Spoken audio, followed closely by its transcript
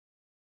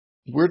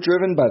We're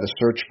driven by the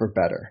search for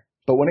better.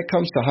 But when it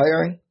comes to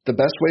hiring, the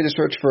best way to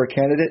search for a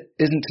candidate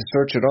isn't to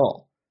search at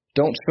all.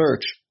 Don't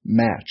search,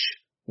 match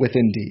with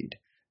Indeed.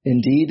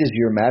 Indeed is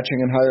your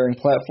matching and hiring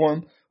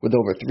platform with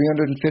over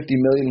 350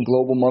 million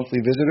global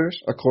monthly visitors,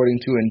 according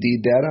to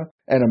Indeed data,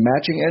 and a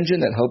matching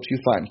engine that helps you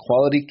find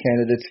quality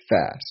candidates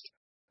fast.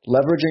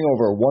 Leveraging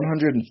over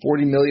 140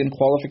 million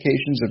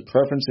qualifications and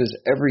preferences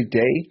every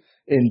day,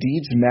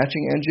 Indeed's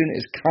matching engine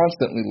is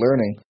constantly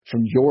learning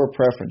from your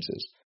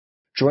preferences.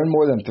 Join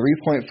more than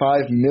 3.5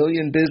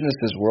 million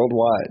businesses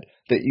worldwide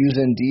that use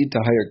Indeed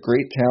to hire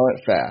great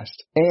talent fast.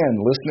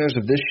 And listeners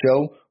of this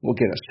show will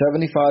get a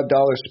 $75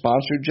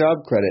 sponsored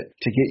job credit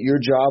to get your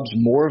jobs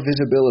more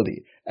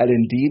visibility at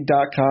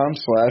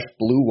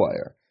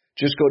Indeed.com/BlueWire.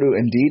 Just go to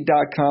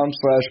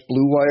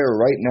Indeed.com/BlueWire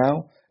right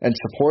now and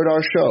support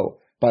our show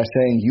by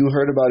saying you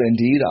heard about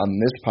Indeed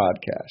on this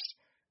podcast.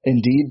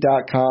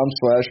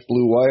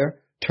 Indeed.com/BlueWire.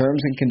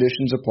 Terms and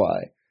conditions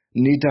apply.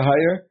 Need to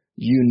hire?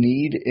 You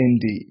need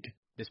Indeed.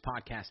 This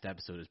podcast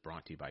episode is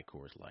brought to you by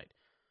Coors Light.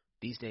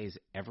 These days,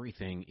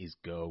 everything is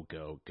go,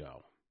 go,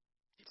 go.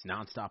 It's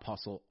nonstop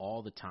hustle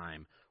all the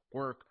time.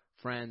 Work,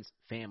 friends,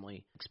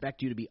 family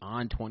expect you to be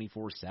on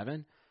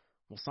 24/7.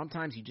 Well,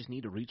 sometimes you just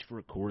need to reach for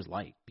a Coors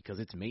Light because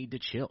it's made to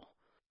chill.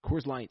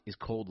 Coors Light is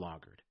cold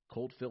lagered,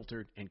 cold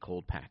filtered, and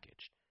cold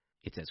packaged.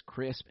 It's as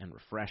crisp and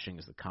refreshing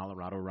as the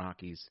Colorado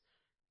Rockies.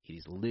 It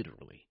is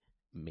literally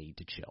made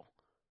to chill.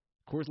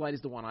 Coors Light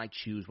is the one I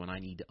choose when I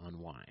need to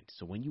unwind.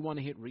 So when you want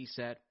to hit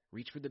reset,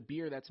 reach for the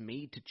beer that's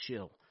made to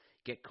chill.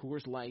 Get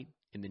Coors Light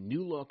in the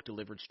new look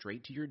delivered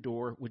straight to your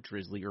door with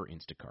Drizzly or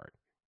Instacart.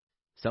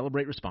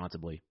 Celebrate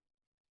responsibly.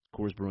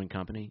 Coors Brewing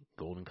Company,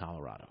 Golden,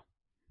 Colorado.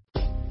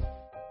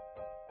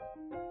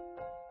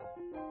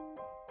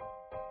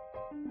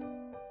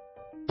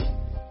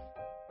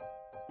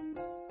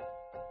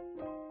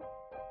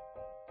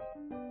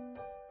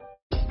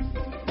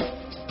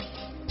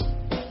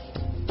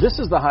 This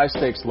is the High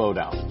Stakes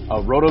Lowdown, a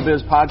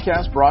RotoViz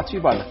podcast brought to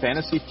you by the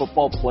Fantasy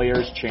Football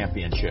Players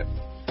Championship.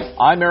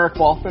 I'm Eric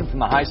Balkman from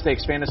the High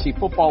Stakes Fantasy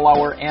Football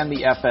Hour and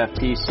the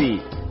FFPC.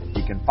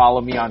 You can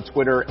follow me on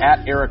Twitter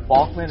at Eric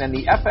Balkman and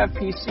the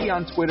FFPC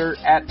on Twitter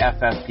at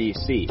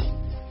FFPC.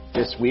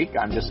 This week,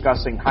 I'm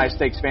discussing High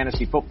Stakes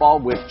Fantasy Football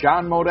with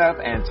John Modaff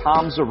and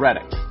Tom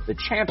Zoretic, the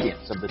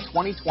champions of the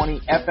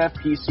 2020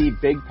 FFPC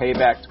Big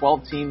Payback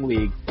 12-team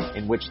league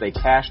in which they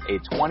cashed a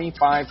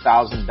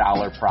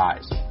 $25,000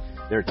 prize.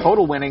 Their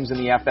total winnings in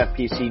the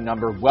FFPC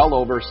number well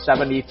over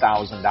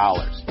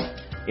 $70,000.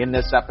 In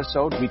this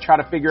episode, we try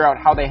to figure out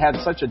how they had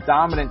such a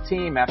dominant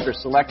team after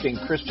selecting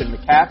Christian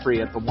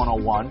McCaffrey at the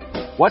 101,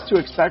 what to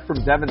expect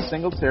from Devin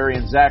Singletary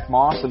and Zach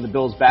Moss in the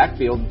Bills'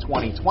 backfield in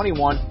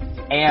 2021,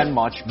 and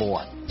much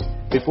more.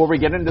 Before we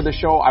get into the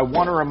show, I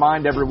want to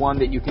remind everyone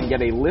that you can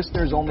get a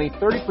listeners-only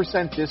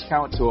 30%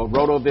 discount to a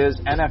RotoViz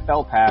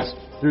NFL Pass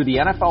through the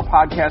NFL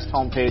Podcast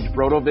homepage,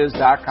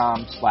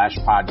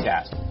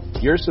 rotoviz.com/podcast.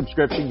 Your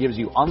subscription gives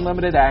you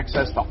unlimited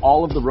access to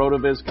all of the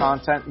RotoViz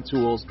content and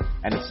tools,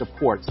 and it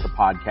supports the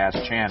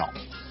podcast channel.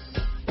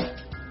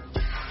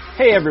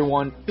 Hey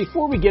everyone,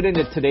 before we get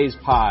into today's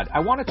pod,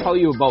 I want to tell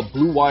you about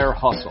Blue Wire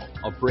Hustle,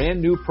 a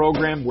brand new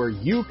program where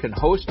you can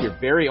host your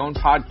very own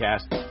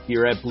podcast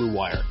here at Blue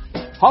Wire.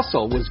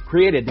 Hustle was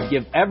created to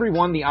give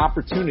everyone the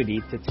opportunity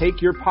to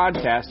take your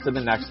podcast to the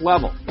next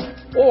level.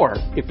 Or,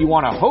 if you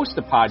want to host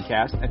a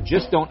podcast and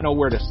just don't know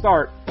where to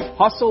start,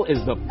 Hustle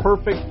is the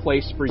perfect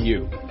place for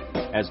you.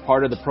 As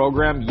part of the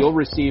program, you'll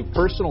receive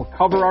personal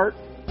cover art,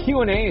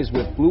 Q&As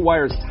with Blue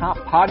Wire's top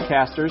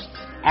podcasters,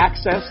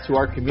 access to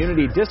our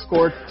community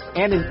Discord,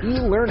 and an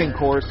e-learning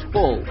course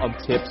full of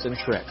tips and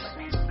tricks.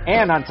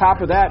 And on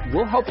top of that,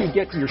 we'll help you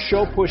get your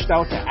show pushed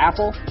out to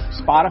Apple,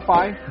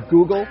 Spotify,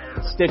 Google,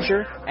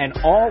 Stitcher, and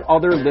all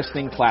other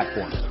listening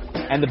platforms.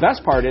 And the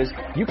best part is,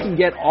 you can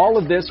get all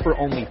of this for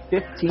only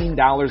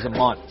 $15 a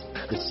month,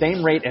 the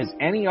same rate as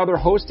any other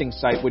hosting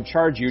site would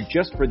charge you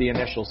just for the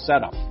initial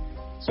setup.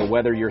 So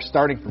whether you're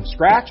starting from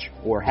scratch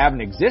or have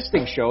an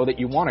existing show that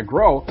you want to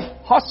grow,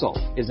 Hustle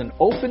is an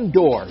open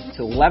door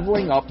to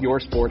leveling up your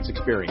sports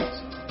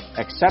experience.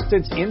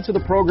 Acceptance into the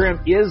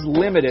program is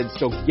limited,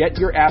 so get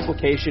your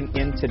application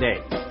in today.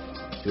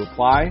 To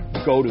apply,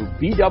 go to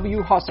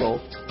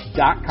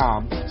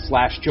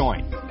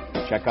bwhustle.com/join.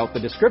 Check out the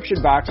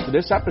description box for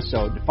this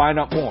episode to find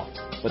out more,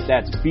 but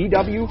that's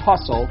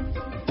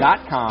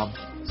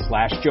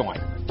bwhustle.com/join.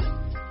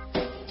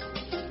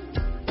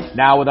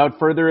 Now, without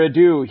further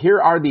ado,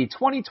 here are the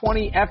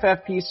 2020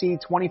 FFPC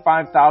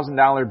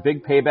 $25,000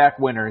 Big Payback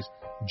winners,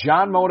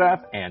 John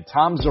Modaff and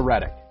Tom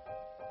Zoretic.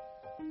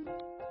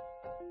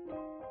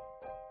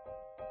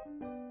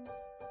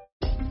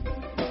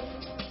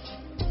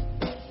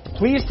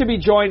 Pleased to be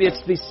joined.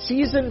 It's the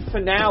season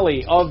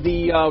finale of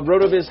the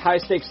RotoViz High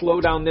Stakes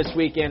Lowdown this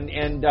weekend,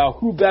 and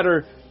who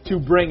better to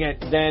bring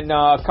it than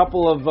a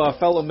couple of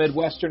fellow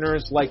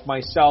Midwesterners like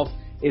myself.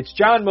 It's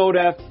John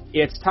Modaff,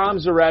 it's Tom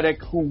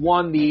Zoretic, who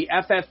won the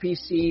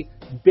FFPC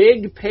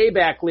Big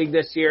Payback League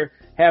this year,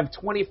 have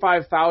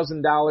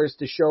 $25,000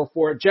 to show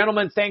for it.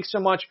 Gentlemen, thanks so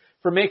much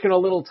for making a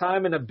little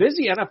time in a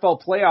busy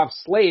NFL playoff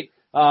slate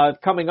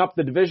coming up,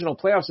 the divisional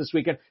playoffs this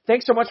weekend.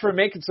 Thanks so much for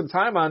making some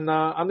time on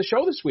the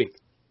show this week.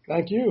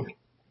 Thank you.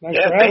 Nice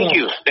thank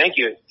you.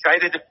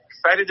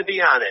 Excited to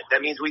be on it.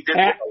 That means we did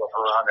develop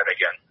on it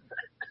again.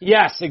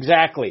 Yes,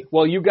 exactly.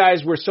 Well, you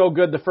guys were so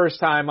good the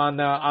first time on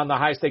the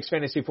High Stakes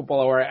Fantasy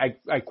Football Hour.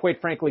 I quite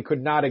frankly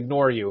could not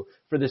ignore you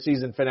for the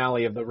season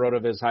finale of the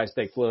RotoViz High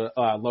Stakes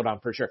Lowdown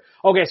for sure.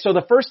 Okay, so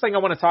the first thing I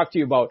want to talk to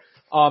you about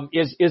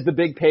is the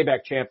Big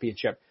Payback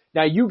Championship.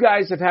 Now, you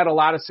guys have had a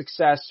lot of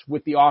success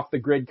with the Off the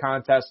Grid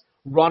contest.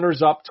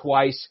 Runners up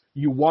twice.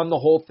 You won the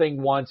whole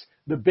thing once.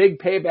 The Big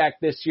Payback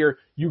this year,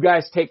 you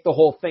guys take the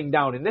whole thing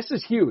down. And this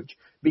is huge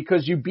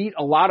because you beat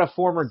a lot of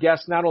former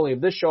guests, not only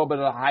of this show, but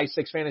of the High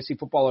Stakes Fantasy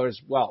Footballer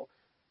as well.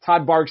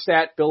 Todd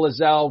Barkstadt, Bill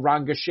Lazell,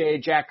 Ron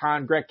Gachet, Jack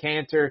Hahn, Greg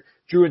Cantor,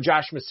 Drew and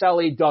Josh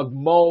Maselli, Doug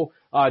Moe,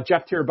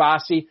 Jeff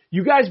Tirabassi.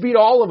 You guys beat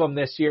all of them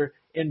this year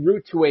en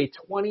route to a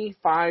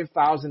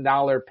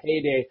 $25,000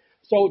 payday.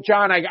 So,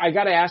 John, I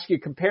got to ask you,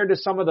 compared to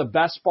some of the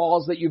best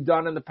balls that you've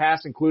done in the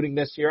past, including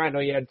this year, I know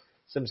you had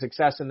some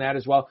success in that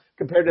as well,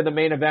 compared to the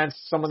main events,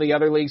 some of the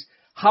other leagues,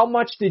 how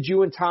much did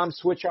you and Tom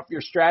switch up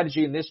your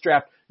strategy in this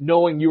draft,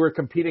 knowing you were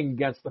competing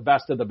against the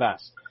best of the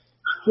best?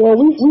 Well,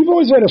 we've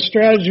always had a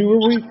strategy where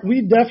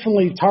we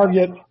definitely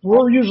target,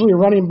 we're usually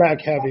running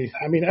back heavy.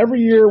 I mean,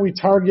 every year we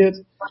target,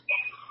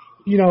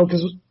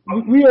 because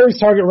we always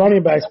target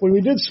running backs, but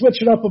we did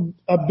switch it up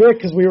a bit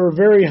because we were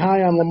very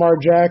high on Lamar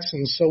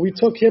Jackson. So we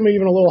took him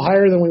even a little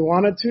higher than we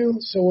wanted to.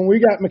 So when we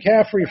got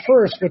McCaffrey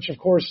first, which of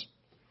course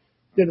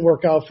didn't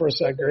work out for us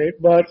that great,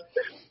 but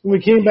when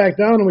we came back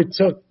down and we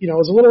took, it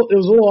was a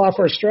little off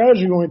our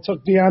strategy when we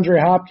took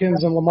DeAndre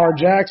Hopkins and Lamar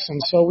Jackson.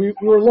 So we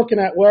were looking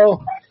at,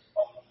 well,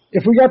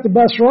 if we got the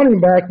best running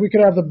back, we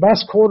could have the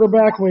best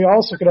quarterback, and we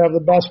also could have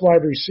the best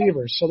wide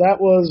receiver. So that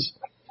was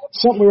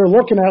something we were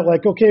looking at,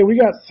 like, okay, we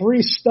got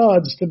 3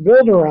 studs to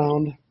build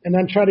around and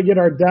then try to get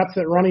our depth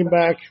at running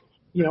back,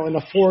 in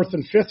the 4th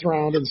and 5th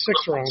round and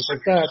 6th rounds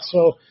like that.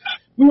 So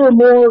we were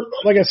more,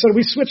 like I said,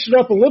 we switched it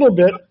up a little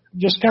bit,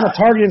 just kind of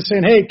targeting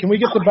saying, hey, can we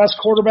get the best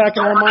quarterback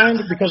in our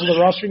mind because of the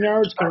rushing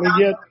yards? Can we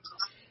get,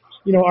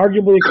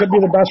 arguably it could be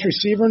the best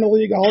receiver in the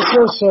league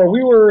also. So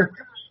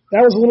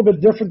that was a little bit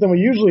different than we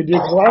usually do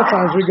because a lot of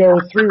times we go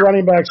 3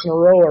 running backs in a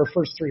row our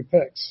first 3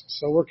 picks.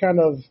 So we're kind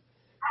of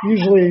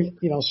usually,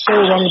 so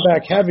running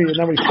back heavy, and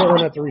then we fill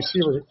in at the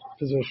receiver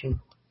position.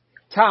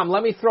 Tom,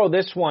 let me throw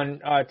this one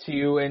to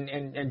you,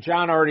 and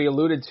John already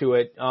alluded to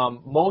it.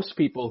 Most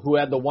people who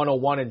had the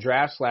 101 in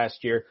drafts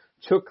last year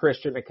took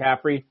Christian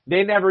McCaffrey.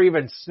 They never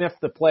even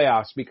sniffed the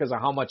playoffs because of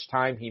how much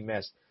time he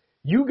missed.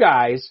 You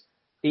guys,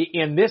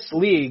 in this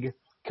league,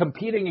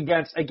 competing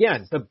against,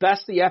 again, the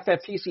best the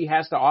FFPC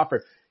has to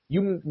offer,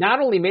 you not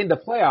only made the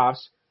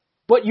playoffs,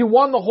 but you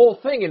won the whole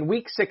thing in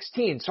week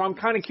 16. So I'm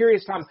kind of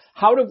curious, Tom,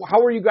 how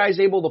were you guys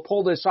able to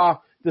pull this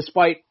off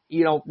despite,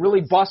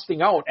 really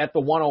busting out at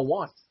the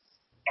 101?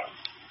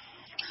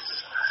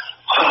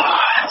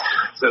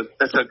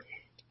 That's a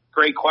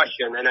great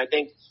question, and I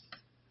think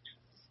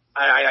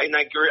I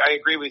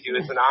agree with you.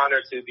 It's an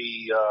honor to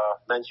be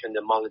mentioned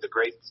among the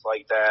greats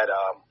like that.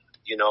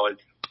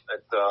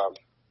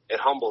 It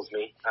humbles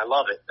me. I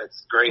love it.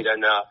 It's great,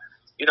 and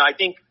I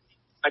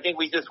think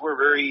we just were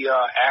very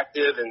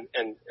active and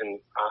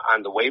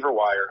on the waiver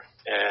wire,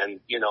 and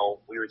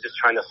we were just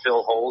trying to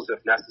fill holes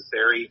if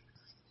necessary.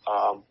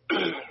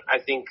 I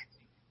think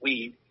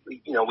we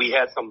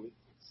had some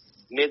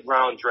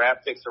mid-round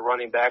draft picks or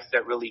running backs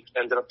that really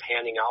ended up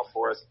panning out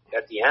for us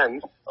at the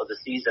end of the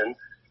season.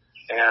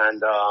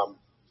 And,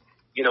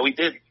 we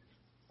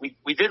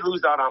did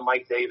lose out on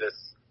Mike Davis,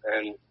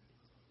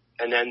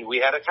 and then we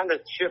had to kind of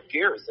shift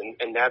gears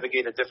and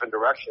navigate a different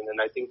direction. And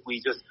I think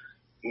we just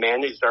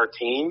managed our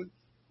team.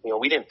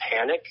 We didn't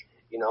panic,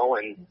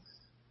 and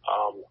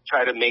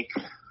try to make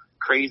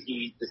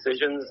crazy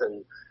decisions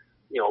and,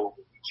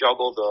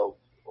 juggle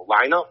the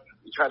lineup.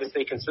 We try to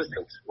stay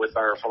consistent with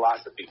our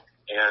philosophy.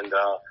 And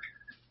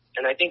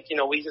I think,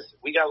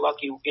 we got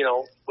lucky,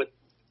 with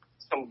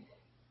some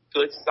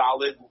good,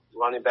 solid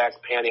running backs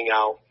panning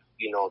out,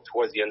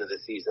 towards the end of the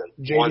season.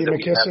 J.D.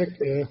 McKissick,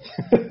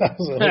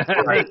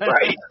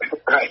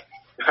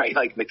 Right,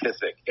 like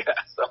McKissick, yeah.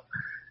 So,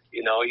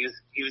 he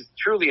was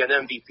truly an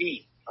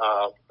MVP,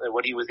 and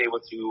what he was able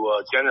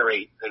to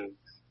generate and,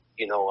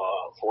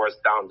 for us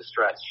down the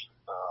stretch,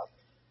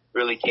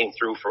 really came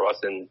through for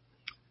us. And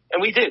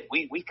we did.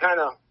 We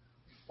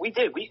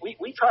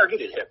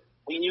targeted him.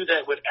 We knew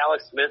that with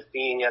Alex Smith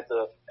being at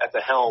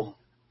the helm,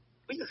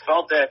 we just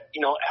felt that,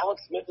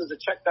 Alex Smith is a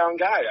check down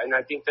guy. And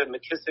I think that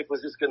McKissick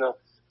was just going to,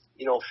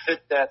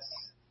 fit that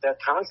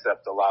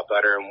concept a lot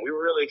better. And we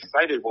were really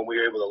excited when we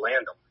were able to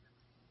land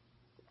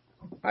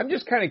him. I'm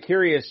just kind of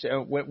curious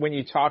when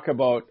you talk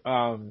about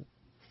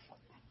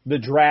the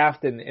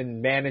draft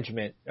and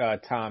management,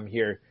 Tom,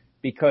 here,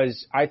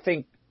 because I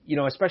think,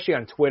 especially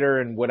on Twitter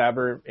and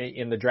whatever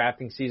in the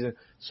drafting season,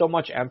 so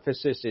much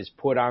emphasis is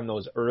put on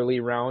those early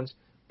rounds.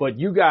 But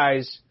you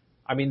guys,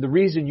 I mean, the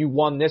reason you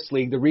won this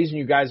league, the reason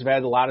you guys have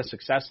had a lot of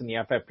success in the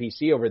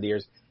FFPC over the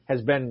years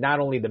has been not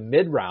only the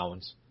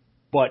mid-rounds,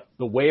 but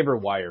the waiver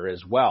wire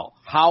as well.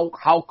 How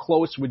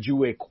close would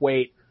you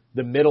equate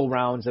the middle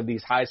rounds of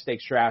these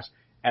high-stakes drafts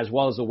as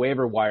well as the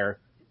waiver wire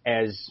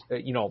as,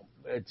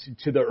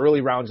 to the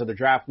early rounds of the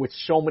draft, which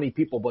so many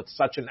people put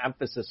such an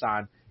emphasis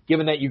on,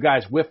 given that you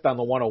guys whiffed on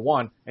the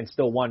 101 and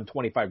still won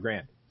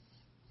 $25,000?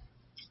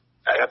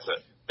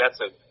 That's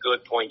a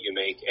good point you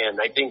make. And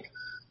I think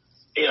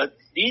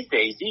these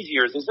days, these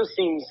years, it just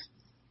seems,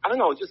 I don't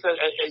know, just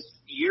as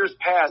years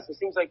pass, it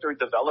seems like they're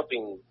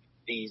developing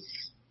these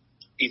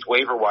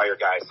waiver wire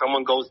guys.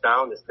 Someone goes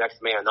down, this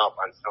next man up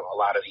on a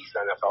lot of these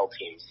NFL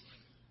teams.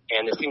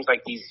 And it seems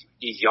like these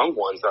young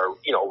ones are,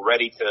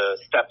 ready to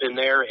step in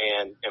there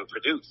and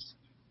produce.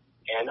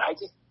 And I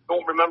just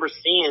don't remember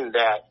seeing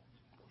that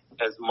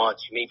as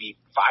much maybe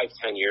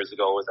 5-10 years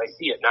ago as I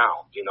see it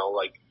now.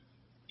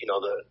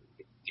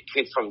 The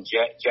kid from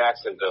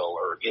Jacksonville,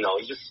 or,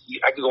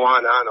 I could go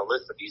on a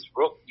list of these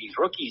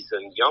rookies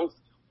and young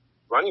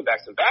running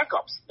backs and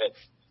backups that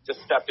just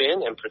step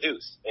in and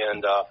produce.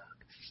 And,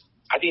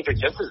 I think they're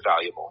just as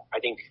valuable. I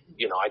think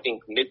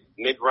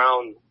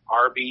mid-round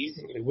RBs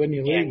and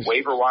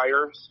waiver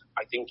wires,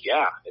 I think,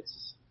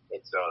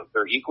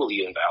 they're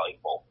equally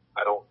invaluable.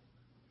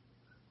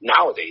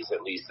 Nowadays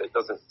at least, it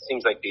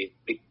seems like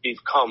they've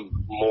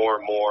become more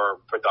and more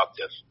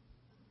productive.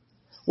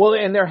 Well,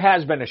 and there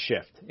has been a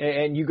shift,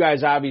 and you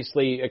guys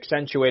obviously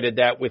accentuated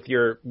that with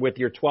your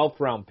 12th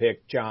round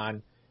pick,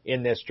 John,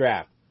 in this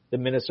draft. The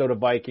Minnesota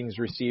Vikings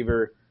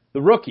receiver,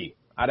 the rookie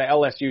out of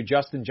LSU,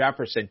 Justin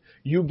Jefferson.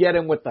 You get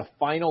him with the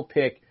final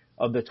pick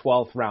of the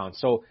 12th round.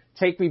 So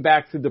take me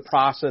back through the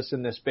process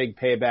in this big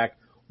payback.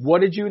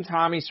 What did you and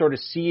Tommy sort of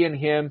see in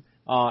him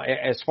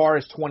as far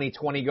as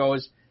 2020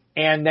 goes?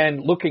 And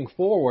then looking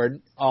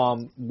forward,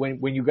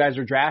 when you guys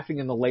are drafting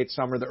in the late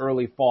summer, the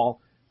early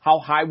fall, how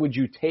high would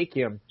you take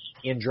him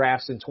in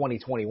drafts in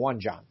 2021,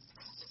 John?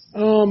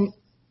 Me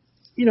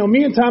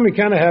and Tommy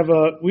kind of have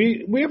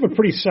we have a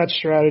pretty set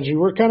strategy.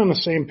 We're kind of on the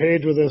same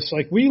page with this.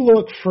 Like, we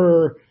look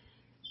for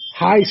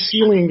high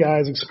ceiling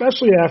guys,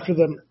 especially after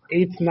the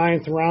 8th,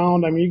 9th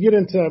round. I mean, you get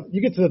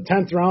to the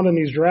 10th round in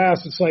these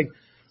drafts. It's like,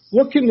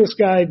 what can this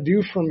guy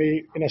do for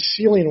me in a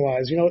ceiling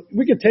wise?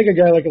 We could take a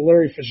guy like a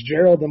Larry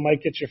Fitzgerald that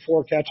might get you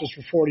 4 catches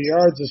for 40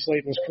 yards this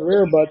late in his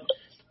career, but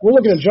we're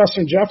looking at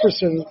Justin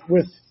Jefferson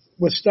with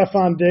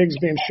Stephon Diggs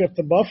being shipped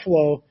to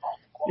Buffalo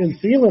and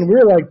Thielen.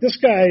 We're like, this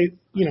guy,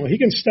 he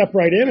can step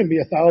right in and be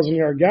a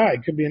 1,000-yard guy.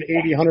 Could be an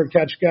 80,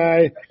 100-catch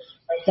guy,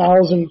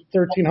 1,000,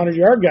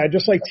 1,300-yard guy,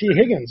 just like T.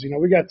 Higgins.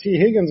 We got T.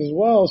 Higgins as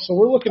well. So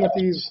we're looking at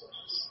these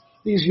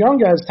young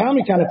guys.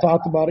 Tommy kind of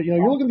talked about it.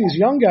 You're looking at these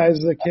young guys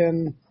that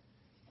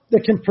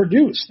can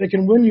produce. They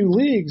can win you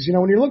leagues.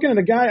 When you're looking at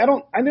a guy, I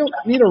don't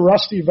need a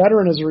rusty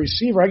veteran as a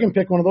receiver. I can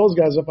pick one of those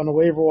guys up on the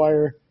waiver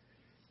wire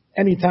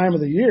any time of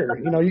the year.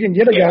 You can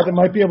get a guy that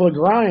might be able to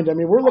grind. I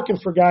mean, we're looking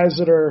for guys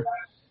that are,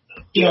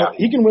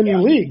 he can win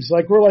you leagues.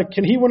 Like, we're like,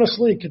 can he win us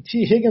a league? Could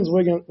T. Higgins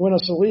win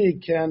us a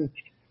league? Can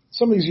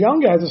some of these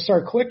young guys that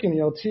start clicking,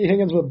 T.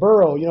 Higgins with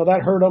Burrow,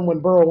 that hurt him when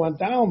Burrow went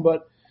down,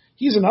 but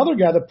he's another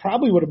guy that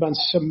probably would have been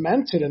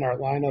cemented in our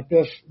lineup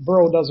if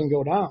Burrow doesn't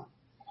go down.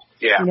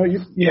 Yeah.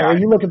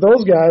 You look at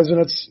those guys and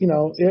it's,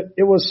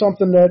 it was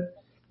something that,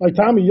 like,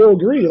 Tommy, you'll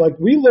agree. Like,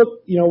 we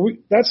look,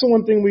 that's the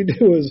one thing we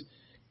do is,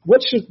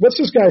 what's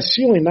this guy's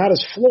ceiling, not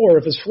his floor.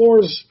 If his floor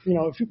is,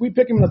 if we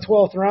pick him in the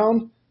 12th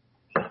round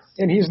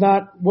and he's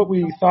not what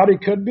we thought he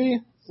could be,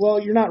 well,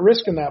 you're not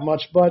risking that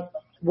much. But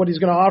what he's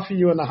going to offer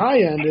you in the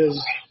high end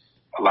is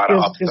a lot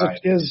of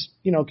upside.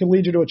 Can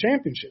lead you to a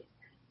championship.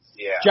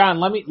 Yeah. John,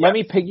 let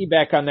me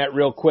piggyback on that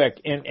real quick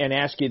and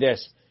ask you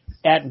this.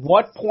 At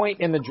what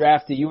point in the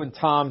draft do you and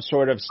Tom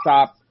sort of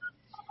stop?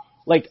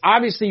 Like,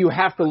 obviously you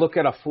have to look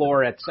at a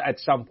floor at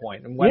some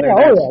point, and whether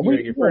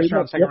your first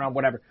round, second round,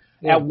 whatever.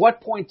 Yeah. At what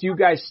point do you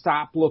guys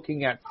stop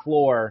looking at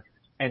floor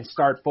and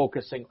start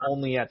focusing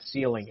only at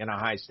ceiling in a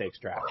high-stakes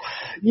draft?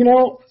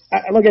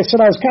 Like I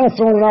said, I was kind of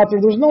throwing it out there.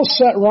 There's no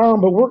set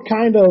round, but we're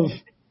kind of,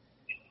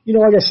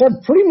 like I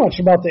said, pretty much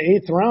about the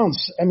 8th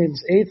rounds. I mean,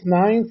 it's 8th,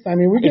 9th. I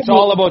mean, it's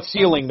all about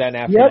ceiling then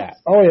after that.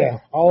 Oh, yeah,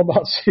 all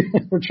about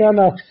ceiling. We're trying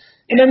to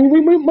 – and then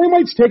we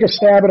might take a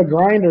stab at a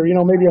grinder,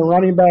 maybe a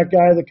running back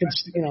guy that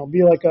could,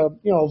 be like a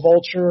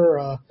Vulture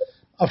or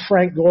a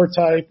Frank Gore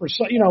type or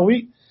so.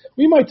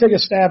 We might take a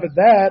stab at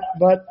that,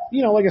 but,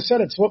 like I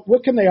said, it's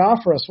what can they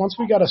offer us? Once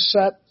we got a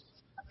set,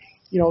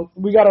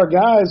 we got our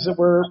guys that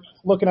we're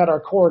looking at, our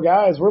core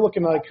guys. We're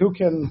looking like who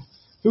can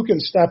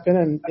step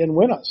in and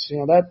win us.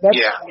 About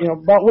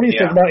what do you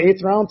think about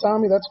 8th round,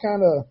 Tommy? That's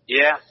kind of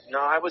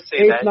I would say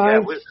 8th,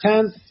 9th,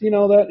 10th.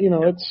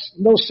 It's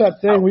no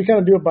set thing. We kind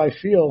of do it by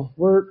feel.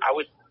 We're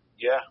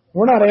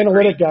not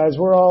analytic guys.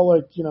 We're all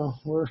like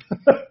we're.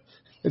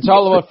 It's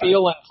all about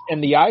feel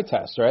and the eye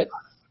test, right?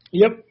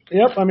 Yep.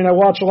 I mean, I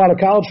watch a lot of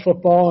college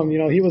football, and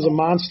he was a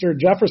monster.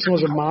 Jefferson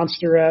was a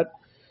monster at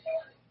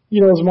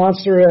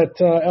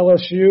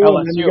LSU.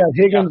 And then you got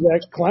Higgins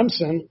at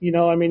Clemson.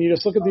 I mean, you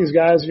just look at these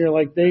guys and you're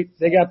like,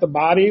 they got the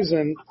bodies,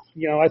 and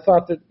I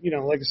thought that,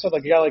 like I said,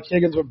 like a guy like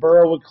Higgins with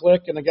Burrow would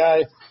click, and a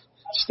guy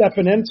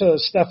stepping into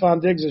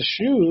Stephon Diggs'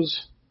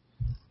 shoes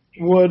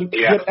would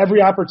get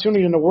every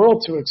opportunity in the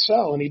world to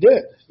excel, and he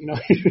did.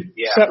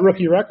 He set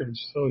rookie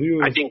records. So he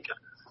was. I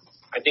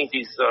think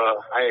these.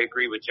 I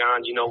agree with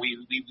John.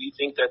 We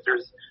think that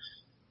there's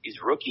these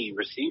rookie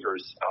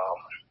receivers.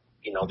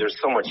 There's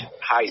so much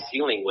high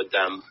ceiling with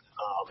them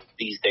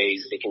these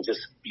days.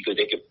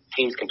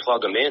 Teams can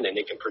plug them in and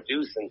they can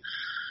produce. And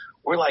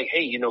we're like,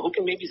 hey, who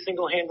can maybe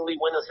single-handedly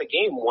win us a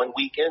game 1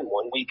 week in,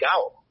 1 week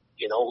out?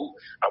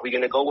 Are we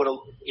going to go with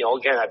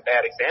again, a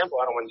bad example.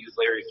 I don't want to use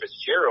Larry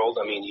Fitzgerald.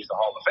 I mean, he's a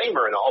Hall of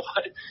Famer and all,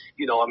 but, do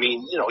you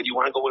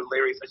want to go with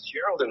Larry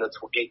Fitzgerald in the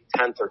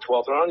 10th or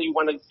 12th round? You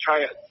want to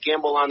try to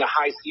gamble on the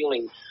high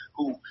ceiling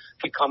who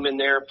could come in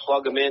there,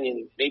 plug him in,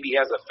 and maybe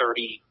has a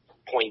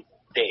 30-point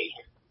day.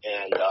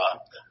 And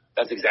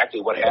that's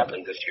exactly what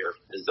happened this year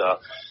is,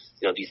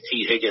 these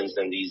T. Higgins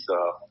and these,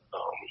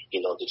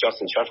 the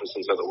Justin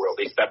Jeffersons of the world,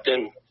 they stepped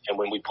in, and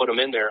when we put them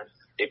in there,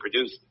 they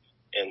produced.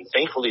 And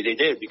thankfully they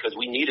did, because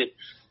we needed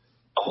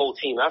a whole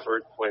team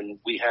effort when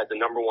we had the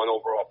number 1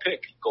 overall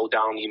pick go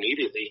down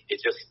immediately.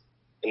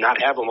 And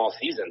not have them all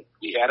season.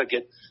 We had to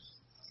get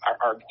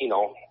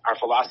our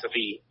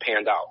philosophy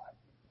panned out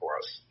for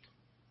us.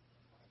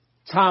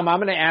 Tom, I'm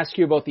going to ask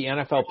you about the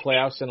NFL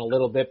playoffs in a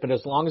little bit, but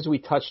as long as we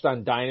touched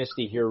on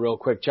Dynasty here real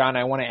quick, John,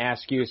 I want to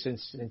ask you,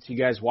 since you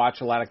guys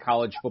watch a lot of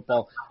college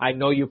football, I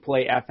know you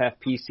play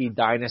FFPC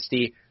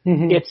Dynasty.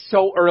 Mm-hmm. It's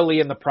so early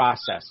in the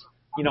process.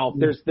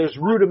 There's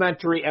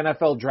rudimentary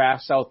NFL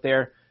drafts out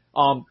there.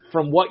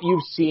 From what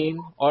you've seen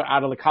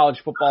out of the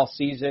college football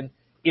season,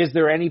 is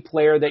there any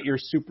player that you're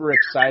super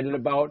excited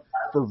about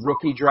for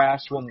rookie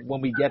drafts when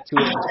we get to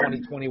it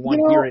in 2021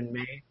 here in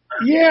May?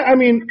 Yeah, I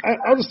mean,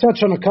 I'll just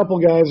touch on a couple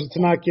guys to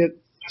not get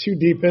too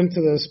deep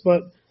into this.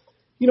 But,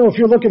 if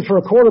you're looking for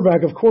a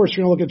quarterback, of course,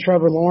 you're going to look at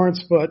Trevor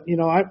Lawrence. But,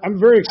 I'm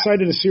very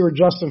excited to see where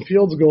Justin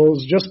Fields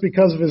goes just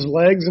because of his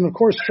legs. And, of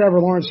course, Trevor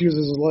Lawrence uses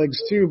his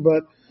legs too.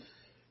 But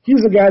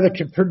he's a guy that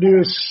can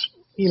produce,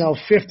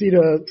 50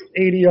 to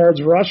 80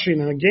 yards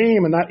rushing in a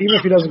game. And not even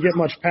if he doesn't get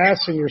much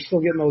passing, you're still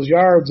getting those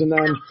yards. And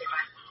then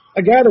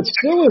a guy that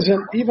still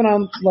isn't even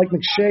on like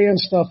McShay and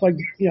stuff, like,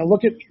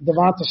 look at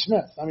Devonta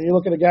Smith. I mean, you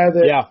look at a guy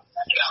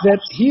that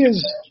he is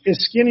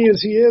as skinny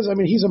as he is. I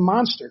mean, he's a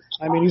monster.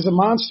 He's a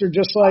monster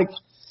just like,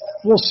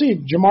 we'll see.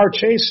 Jamar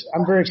Chase,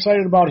 I'm very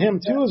excited about him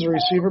too as a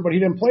receiver, but he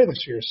didn't play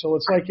this year. So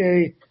it's like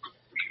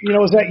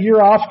is that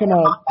year off going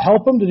to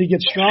help him? Did he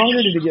get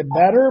stronger? Did he get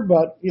better?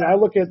 But, I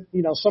look at,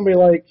 somebody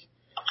like,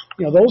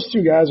 those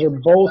two guys are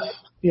both,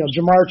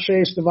 Jamar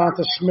Chase,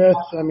 Devonta Smith.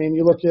 I mean,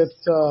 you look at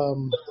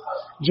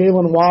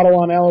Jalen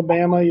Waddle on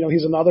Alabama.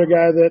 He's another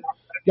guy that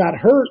got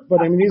hurt, but,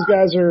 these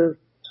guys are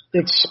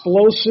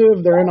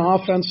explosive. They're in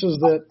offenses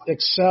that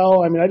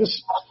excel. I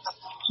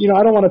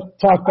don't want to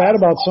talk bad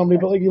about somebody,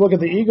 but like you look at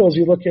the Eagles,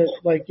 you look at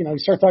you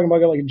start talking about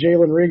a guy like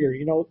Jalen Reagor.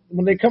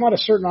 When they come out of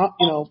certain,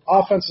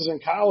 offenses in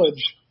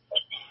college,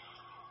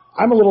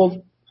 I'm a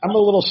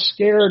little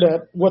scared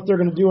at what they're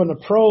going to do in the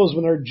pros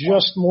when they're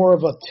just more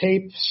of a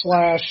tape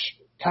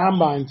 /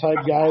 combine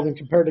type guy than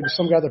compared to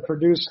some guy that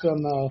produced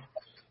on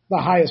the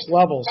highest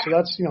level. So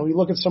that's, you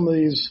look at some of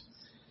these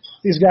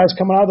guys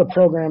coming out of the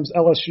programs,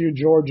 LSU,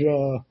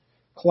 Georgia,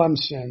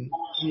 Clemson,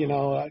 they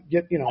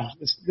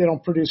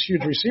don't produce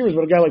huge receivers,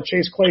 but a guy like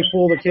Chase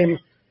Claypool that came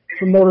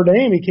from Notre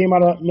Dame, he came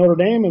out of Notre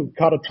Dame and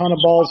caught a ton of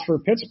balls for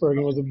Pittsburgh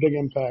and was a big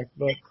impact.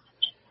 But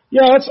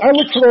yeah, I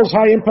look for those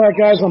high impact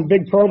guys on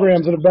big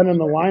programs that have been in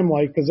the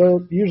limelight because they're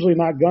usually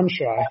not gun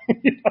shy.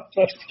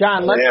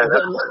 John, that's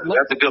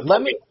a good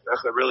point.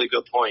 That's a really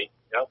good point.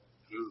 Yep.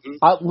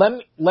 Mm-hmm.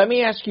 Let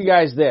me ask you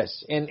guys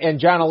this, and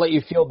John, I'll let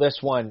you field this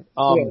one.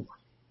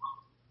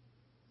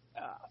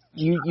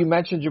 You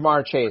mentioned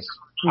Jamar Chase.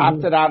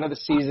 Opted out of the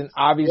season.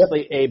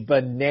 Obviously, a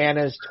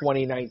bananas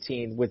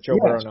 2019 with Joe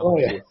Burrow.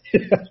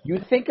 You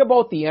think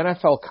about the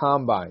NFL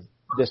Combine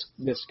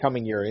this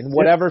coming year in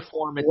whatever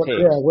form it takes.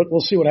 Yeah, we'll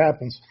see what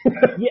happens.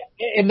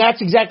 And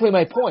that's exactly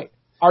my point.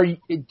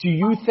 Do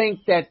you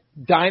think that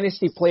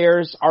dynasty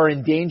players are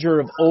in danger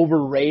of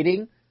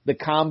overrating the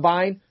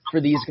Combine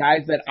for these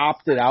guys that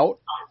opted out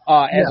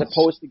as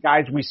opposed to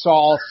guys we saw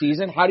all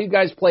season? How do you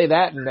guys play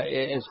that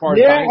as far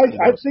as dynasty goes?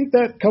 I think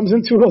that comes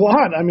into it a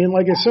lot.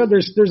 Like I said,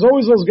 there's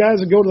always those guys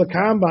that go to the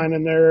Combine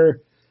and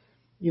they're,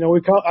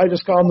 I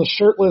just call them the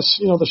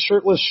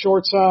shirtless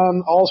shorts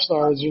on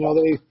all-stars.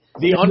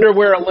 The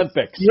underwear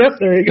Olympics. Yep,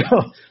 there you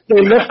go.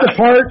 They look the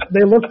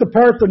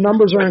part. The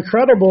numbers are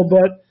incredible,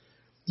 but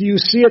do you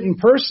see it in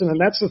person? And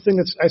that's the thing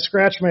that I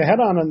scratch my head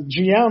on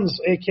GMs,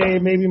 aka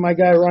maybe my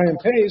guy Ryan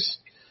Pace.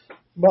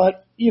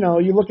 But, you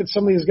look at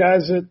some of these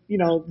guys that,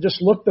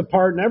 just look the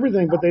part and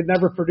everything, but they've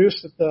never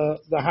produced at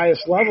the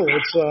highest level.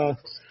 It's,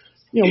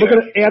 look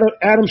at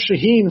Adam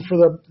Shaheen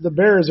for the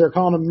Bears. They're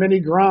calling him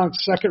Mini Gronk,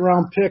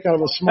 second-round pick out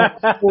of a small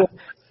school.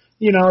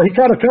 He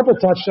caught a couple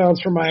touchdowns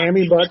for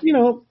Miami, but,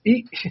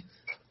 he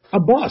a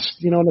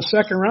bust, in the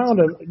second round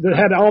that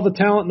had all the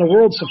talent in the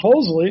world,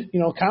 supposedly,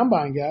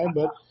 combine guy.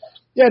 But,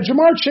 yeah,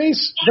 Jamar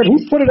Chase, but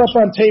he put it up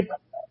on tape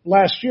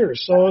last year.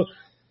 So,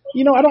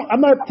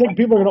 I'm not thinking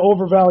people are going to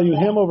overvalue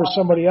him over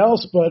somebody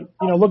else, but,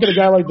 look at a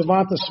guy like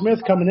Devonta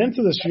Smith coming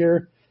into this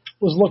year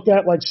was looked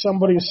at like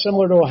somebody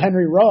similar to a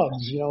Henry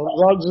Ruggs.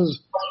 Ruggs is,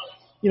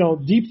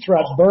 deep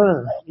threat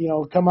burn,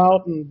 come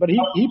out but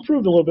he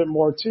proved a little bit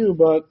more too,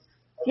 but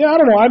yeah, I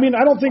don't know. I mean,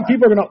 I don't think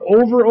people are going to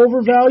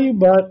overvalue,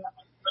 but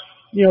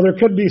there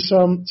could be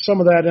some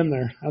of that in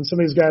there on some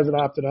of these guys that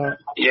opted out.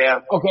 Yeah.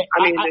 Okay.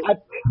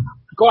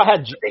 Go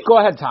ahead. Go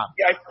ahead, Tom.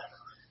 Yeah.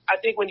 I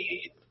think when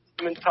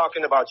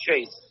talking about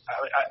Chase,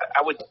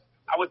 I would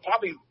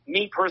probably,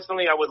 me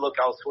personally, I would look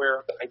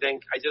elsewhere. I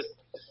think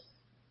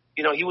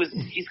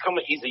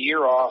he's a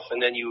year off,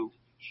 and then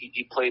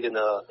he played in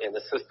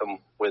the system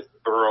with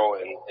Burrow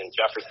and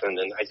Jefferson,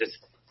 and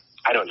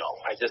I don't know.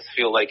 I just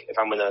feel like if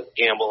I'm going to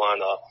gamble on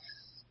a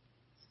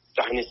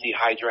dynasty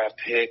high draft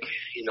pick,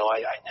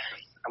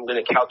 I'm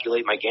going to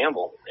calculate my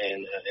gamble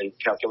and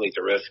calculate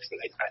the risks.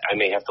 And I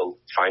may have to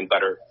find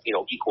better,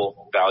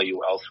 equal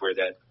value elsewhere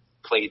that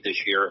played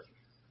this year.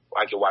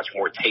 I could watch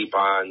more tape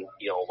on,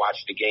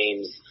 watch the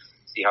games,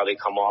 see how they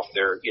come off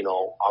their,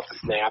 off the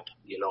snap,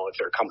 if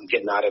they're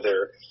getting out of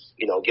their,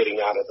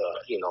 getting out of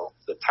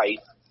the tight,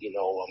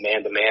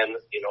 man to man,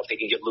 if they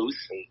can get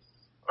loose and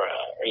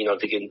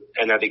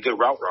are they good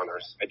route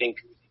runners? I think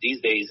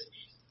these days,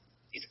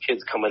 these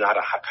kids coming out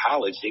of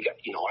college, they got,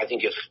 I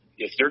think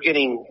if they're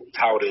getting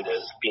touted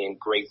as being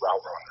great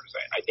route runners,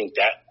 I think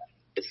that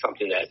is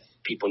something that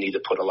people need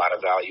to put a lot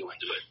of value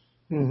into it.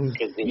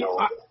 Because,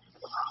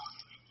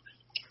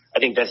 I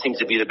think that seems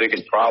to be the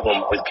biggest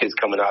problem with kids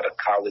coming out of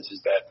college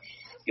is that,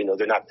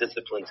 they're not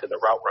disciplined to the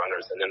route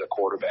runners, and then the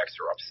quarterbacks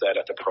are upset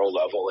at the pro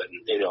level, and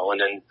then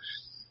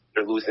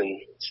they're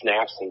losing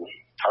snaps and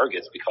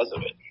targets because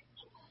of it.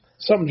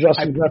 Something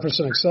Justin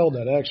Jefferson excelled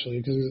at,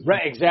 actually.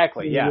 Right,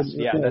 exactly. Yes,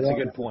 that's a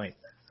good point.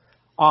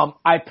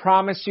 I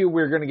promise you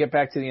we're going to get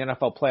back to the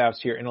NFL playoffs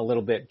here in a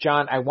little bit.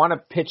 John, I want to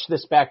pitch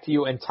this back to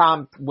you. And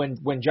Tom,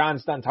 when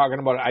John's done talking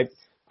about it,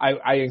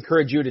 I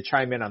encourage you to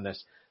chime in on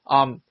this.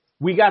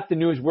 We got the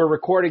news. We're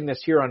recording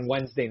this here on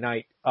Wednesday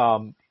night.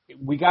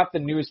 We got the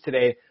news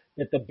today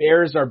that the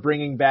Bears are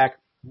bringing back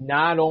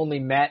not only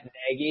Matt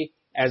Nagy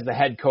as the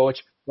head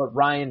coach, but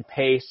Ryan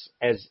Pace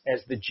as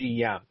the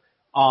GM.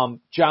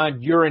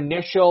 John, your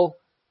initial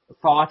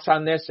thoughts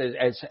on this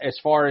as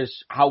far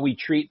as how we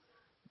treat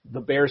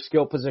the Bears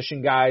skill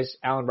position guys,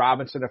 Allen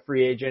Robinson, a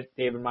free agent,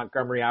 David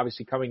Montgomery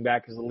obviously coming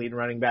back as the lead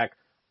running back.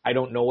 I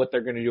don't know what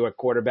they're going to do at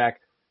quarterback.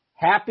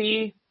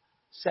 Happy,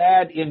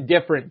 sad,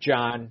 indifferent,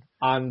 John,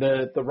 on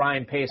the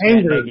Ryan Pace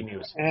Matt Nagy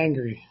news.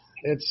 Angry.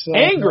 It's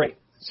angry.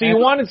 So you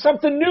wanted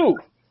something new.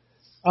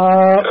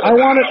 I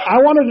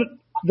wanted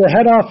the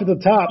head off at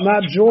the top,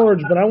 not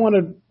George, but I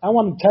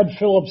wanted Ted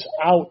Phillips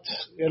out,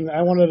 and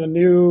I wanted a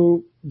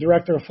new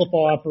director of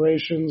football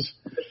operations.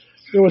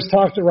 There was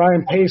talk that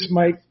Ryan Pace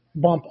might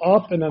bump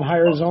up and then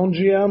hire his own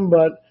GM,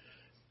 but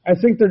I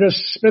think they're just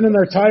spinning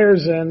their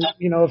tires. And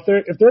if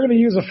they're going to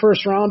use a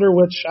first rounder,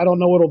 which I don't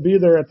know what'll be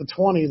there at the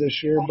 20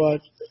 this year,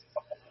 but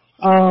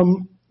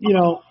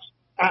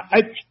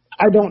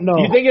I don't know.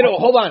 Do you think it'll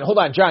hold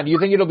on, John? Do you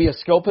think it'll be a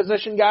skill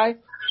position guy?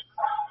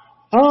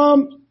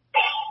 Oh,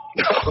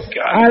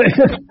 God.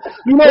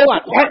 Hold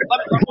on.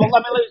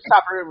 Let me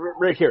stop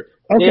right here.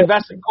 Okay. They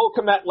invested Cole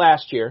Kmet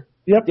last year.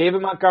 Yep.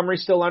 David Montgomery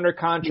still under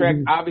contract.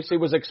 Obviously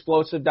was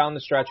explosive down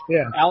the stretch.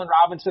 Yeah. Allen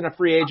Robinson, a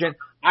free agent.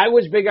 I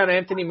was big on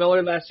Anthony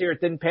Miller last year.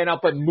 It didn't pan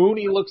out, but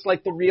Mooney looks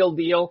like the real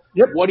deal.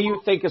 Yep. What do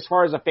you think as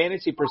far as a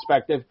fantasy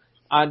perspective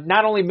on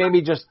not only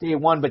maybe just day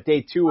one, but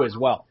day two as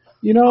well?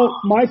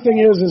 My thing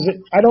is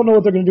that I don't know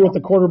what they're going to do at the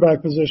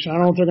quarterback position. I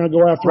don't know if they're going to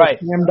go after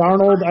Sam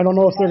Darnold. I don't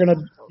know if they're going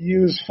to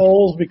use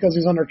Foles because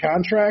he's under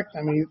contract.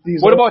 I mean,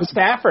 what about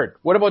Stafford?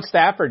 What about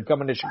Stafford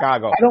coming to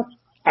Chicago?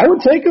 I would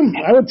take him.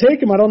 I don't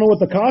know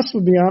what the cost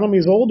would be on him.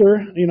 He's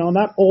older,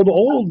 not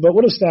old, but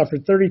what is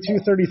Stafford? 32,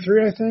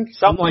 33, I think.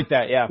 Something like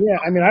that, yeah.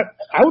 Yeah, I mean,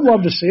 I would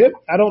love to see it.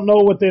 I don't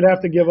know what they'd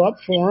have to give up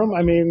for him.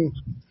 I mean,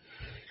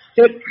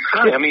 he's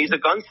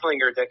a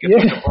gunslinger that can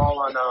put the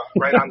ball on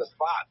right on the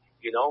spot.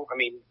 I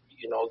mean,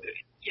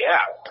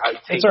 I'd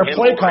take it's our him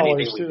play over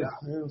callers anything we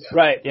too. got.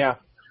 Right, yeah.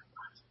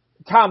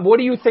 Tom, what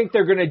do you think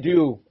they're going to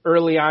do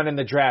early on in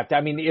the draft?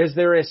 I mean, is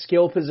there a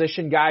skill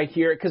position guy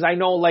here? Because I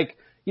know,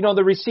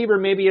 the receiver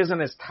maybe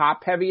isn't as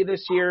top heavy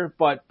this year,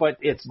 but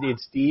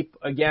it's deep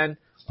again.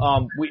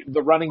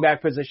 The running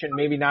back position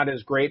maybe not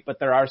as great, but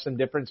there are some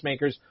difference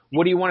makers.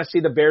 What do you want to see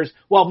the Bears?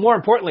 Well, more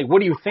importantly, what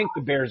do you think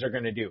the Bears are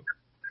going to do?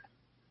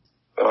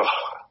 Oh,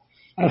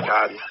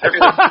 God.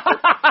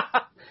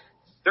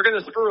 They're going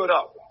to screw it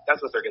up.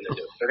 That's what they're going to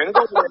do. They're going to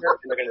go there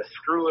and they're going to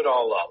screw it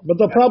all up. But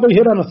they'll probably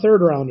hit on a third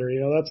rounder.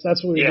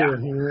 That's what we do.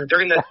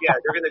 They're going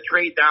to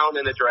trade down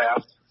in the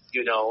draft,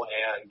 and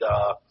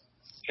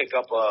pick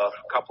up a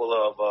couple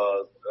of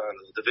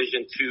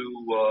Division II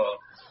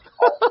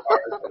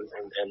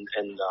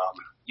and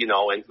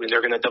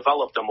they're going to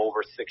develop them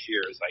over 6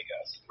 years, I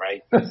guess.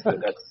 Right?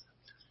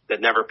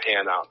 That never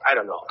pan out. I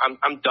don't know.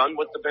 I'm done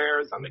with the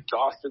Bears. I'm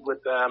exhausted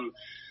with them.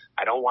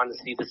 I don't want to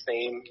see the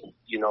same,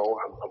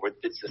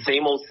 it's the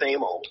same old,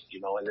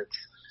 and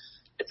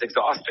it's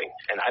exhausting.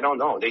 And I don't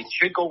know. They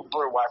should go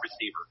for a wide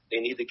receiver. They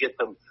need to get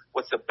them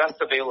what's the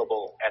best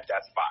available at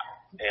that spot.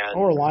 And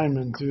or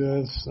lineman too.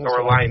 That's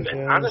or lineman.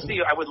 Yeah. Honestly,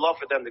 I would love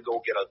for them to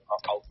go get a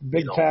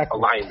big tackle.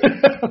 A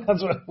lineman.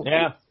 That's what.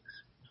 Yeah.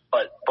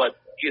 But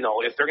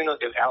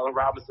if Allen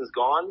Robinson's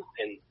gone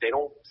and they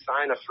don't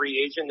sign a free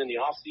agent in the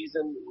off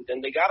season,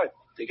 then they gotta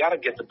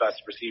get the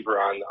best receiver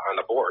on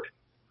the board.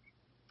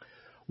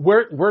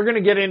 We're going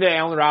to get into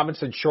Allen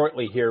Robinson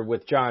shortly here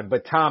with John,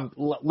 but Tom,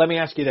 let me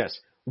ask you this.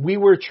 We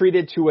were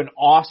treated to an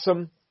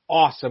awesome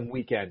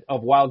weekend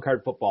of wild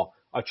card football.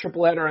 A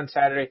triple header on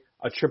Saturday,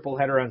 a triple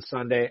header on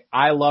Sunday.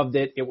 I loved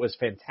it. It was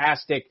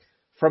fantastic.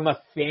 From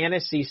a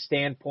fantasy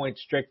standpoint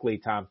strictly,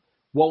 Tom,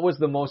 what was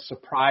the most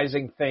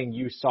surprising thing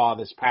you saw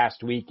this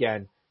past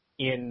weekend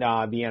in the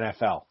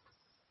NFL?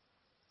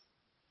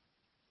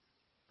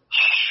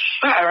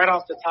 Right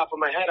off the top of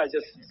my head,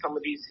 some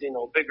of these,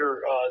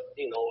 bigger,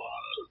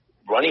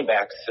 running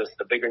backs, just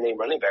the bigger name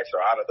running backs are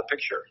out of the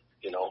picture.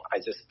 You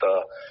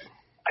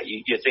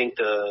think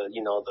that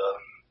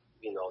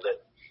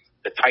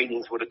the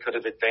Titans could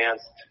have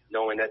advanced,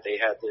 knowing that they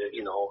had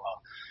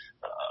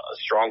a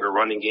stronger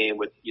running game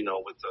with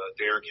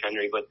Derrick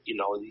Henry, but it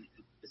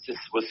just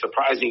was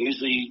surprising.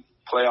 Usually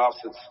playoffs,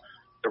 it's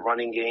the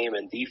running game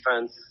and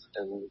defense,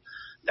 and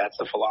that's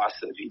the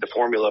philosophy, the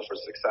formula for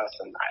success.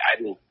 And I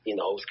didn't, it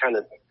was kind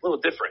of a little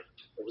different.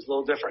 It was a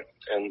little different.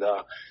 And,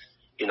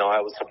 I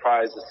was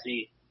surprised to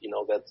see,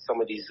 that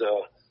some of these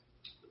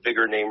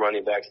bigger name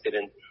running backs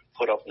didn't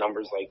put up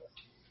numbers like,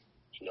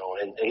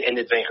 in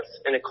advance.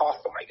 And it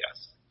cost them, I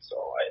guess.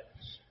 So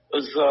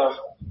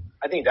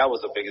I think that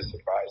was the biggest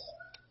surprise.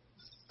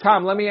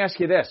 Tom, let me ask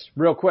you this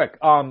real quick.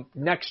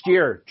 Next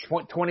year,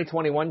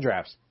 2021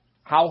 drafts,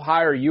 how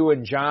high are you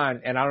and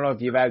John, and I don't know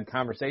if you've had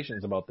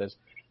conversations about this,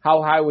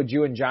 how high would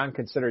you and John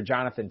consider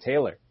Jonathan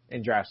Taylor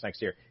in drafts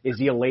next year? Is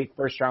he a late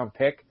first-round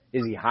pick?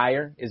 Is he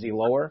higher? Is he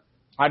lower?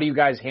 How do you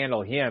guys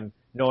handle him,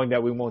 knowing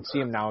that we won't see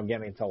him now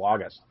again until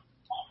August?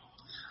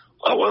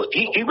 Well,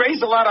 he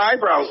raised a lot of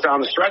eyebrows down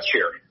the stretch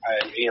here.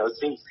 It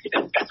seems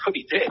that's what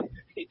he did.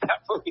 He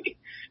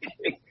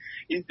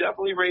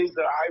definitely raised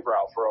the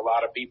eyebrow for a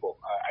lot of people.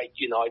 I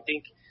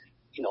think,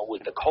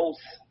 with the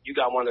Colts, you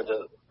got one of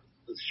the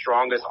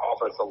strongest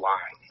offensive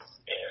lines,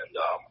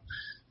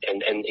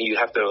 and you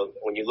have to,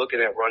 when you're looking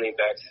at running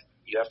backs,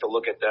 you have to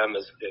look at them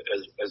as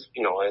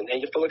and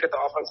you have to look at the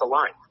offensive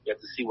line. You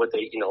have to see what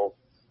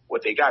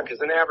they got,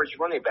 because an average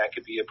running back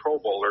could be a Pro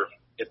Bowler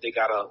if they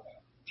got a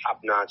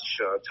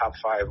top-notch, top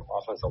 5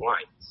 offensive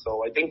line.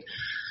 So I think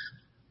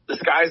the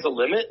sky's the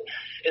limit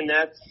in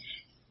that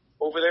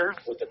over there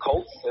with the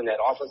Colts and that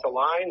offensive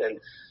line. And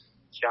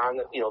John,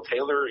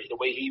 Taylor, the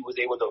way he was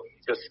able to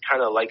just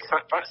kind of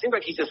seemed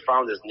like he just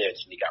found his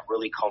niche and he got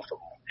really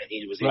comfortable and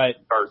he was able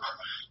to start,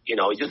 he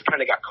just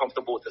kind of got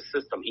comfortable with the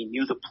system. He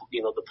knew the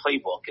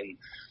playbook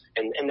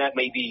and that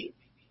may be,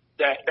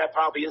 that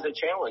probably is a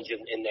challenge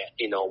in that,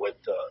 in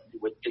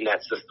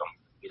that system,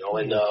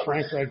 and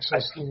Frank Reich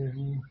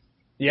system.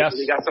 Yes.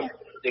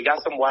 They got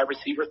some wide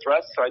receiver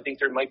threats, so I think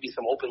there might be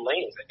some open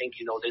lanes. I think,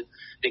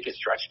 they can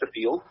stretch the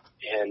field,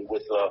 and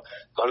with a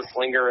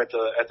gunslinger at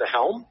the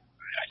helm,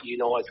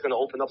 it's going to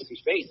open up some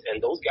space,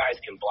 and those guys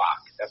can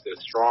block. That's a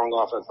strong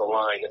offensive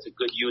line. That's a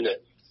good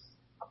unit.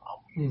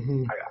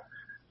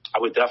 I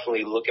would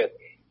definitely look at,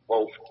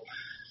 people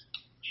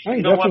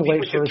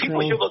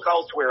should look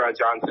elsewhere on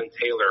Jonathan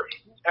Taylor.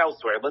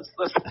 Elsewhere. Let's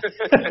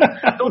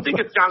don't think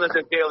it's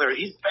Jonathan Taylor.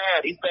 He's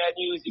bad. He's bad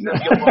news. He's going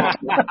to get lost.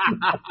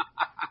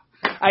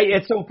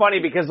 It's so funny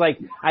because,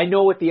 I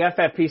know with the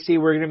FFPC,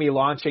 we're going to be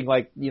launching,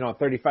 $35,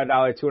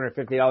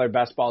 $250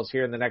 best balls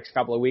here in the next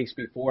couple of weeks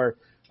before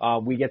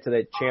we get to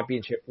the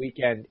championship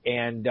weekend.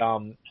 And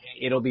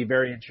it'll be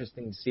very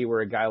interesting to see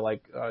where a guy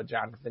like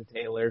Jonathan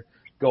Taylor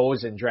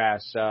goes in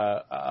drafts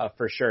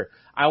for sure.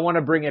 I want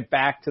to bring it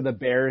back to the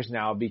Bears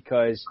now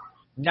because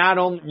not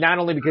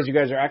only because you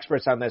guys are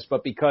experts on this,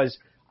 but because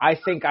I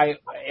think I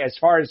have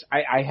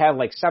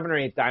 7 or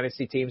 8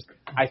 dynasty teams.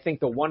 I think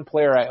the one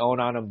player I own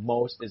on them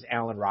most is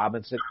Allen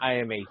Robinson. I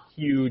am a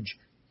huge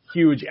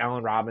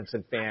Allen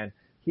Robinson fan.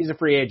 He's a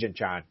free agent,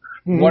 John.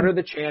 Mm-hmm. What are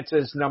the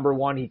chances, number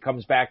one, he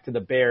comes back to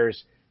the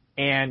Bears?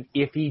 And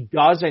if he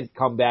doesn't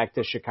come back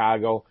to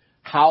Chicago,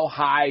 how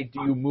high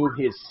do you move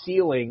his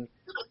ceiling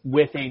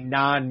with a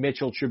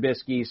non-Mitchell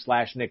Trubisky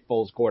 / Nick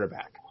Foles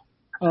quarterback?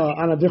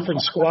 On a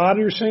different squad,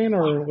 you're saying,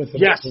 or with?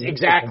 Yes,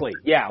 exactly.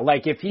 Yeah,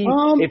 if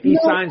he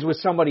signs with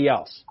somebody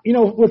else.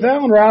 With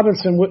Allen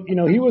Robinson,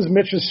 he was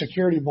Mitch's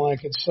security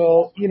blanket.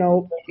 So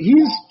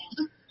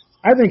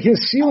I think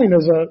his ceiling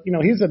is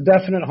he's a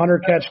definite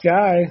 100-catch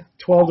guy,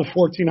 1,200 to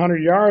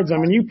 1,400 yards. I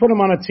mean, you put him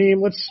on a team.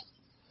 Let's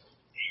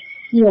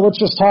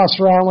just toss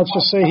around. Let's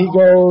just say he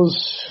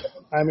goes.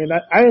 I mean,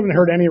 I haven't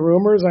heard any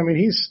rumors. I mean,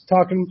 he's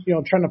talking,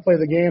 trying to play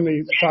the game.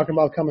 He's talking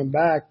about coming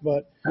back,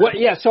 but. Well,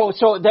 yeah. So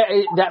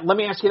that let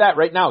me ask you that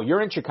right now.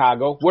 You're in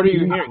Chicago. What are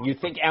you hearing? You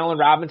think Allen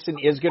Robinson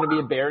is going to be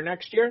a Bear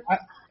next year?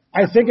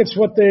 I think it's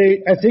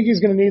I think he's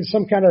going to need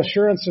some kind of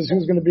assurances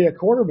who's going to be a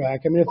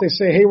quarterback. I mean, if they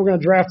say, hey, we're going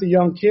to draft a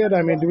young kid,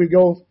 I mean, do we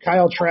go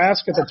Kyle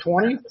Trask at the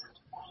 20?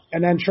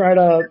 and then try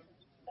to,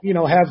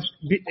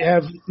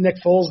 have Nick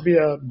Foles be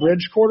a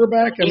bridge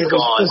quarterback? He's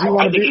gone. Does he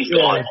want to be? He's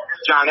gone.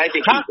 John, I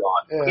think he's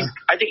gone. Yeah.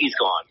 I think he's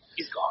gone.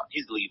 He's gone.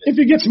 He's leaving. If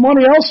he gets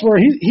money elsewhere,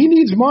 he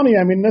needs money.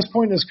 I mean, at this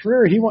point in his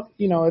career,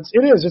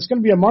 it's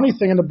going to be a money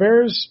thing, and the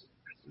Bears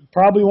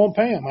probably won't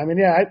pay him. I mean,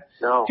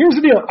 no. Here's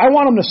the deal. I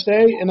want him to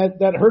stay, and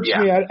that hurts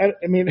me.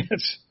 I mean,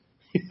 it's.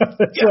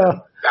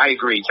 I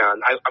agree,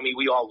 John. I mean,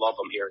 we all love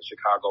him here in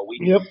Chicago. We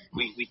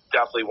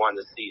definitely want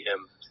to see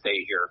him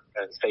stay here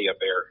and stay a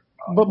Bear.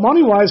 But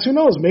money-wise, who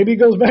knows? Maybe he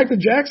goes back to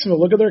Jacksonville.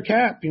 Look at their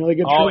cap. They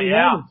get traded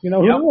out. Who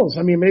knows?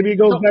 I mean, maybe he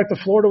goes back to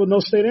Florida with no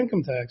state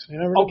income tax. You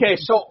never know.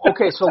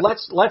 So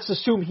let's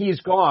assume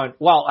he's gone.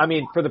 Well, I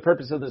mean, for the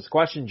purpose of this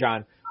question,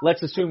 John,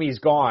 let's assume he's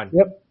gone.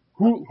 Yep.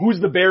 Who's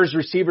the Bears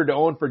receiver to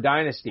own for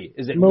Dynasty?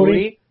 Is it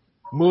Mooney?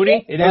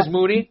 Mooney? It is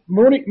Mooney?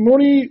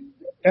 Mooney,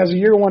 as the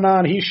year went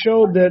on, he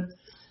showed that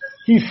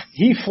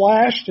he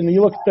flashed, and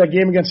you look at that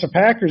game against the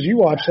Packers, you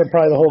watched that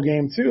probably the whole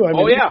game too. I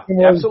mean,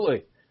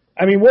 absolutely.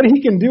 I mean, what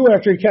he can do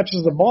after he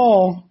catches the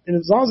ball, and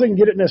as long as they can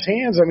get it in his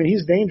hands, I mean,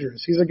 he's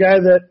dangerous. He's a guy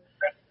that,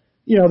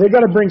 they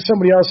got to bring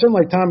somebody else in,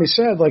 like Tommy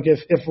said. Like,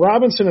 if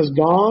Robinson is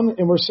gone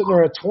and we're sitting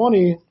there at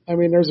 20, I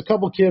mean, there's a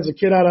couple kids. A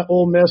kid out of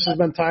Ole Miss has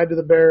been tied to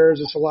the Bears.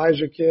 It's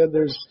Elijah kid.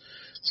 There's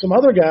some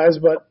other guys.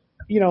 But,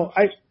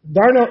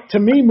 Darnell, to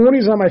me,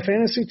 Mooney's on my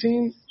fantasy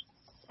team.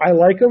 I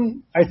like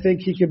him. I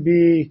think he could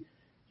be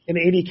an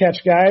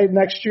 80-catch guy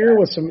next year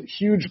with some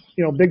huge,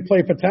 big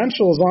play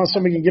potential as long as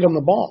somebody can get him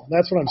the ball.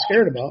 That's what I'm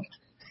scared about.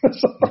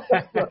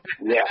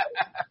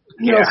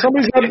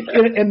 Somebody's got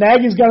and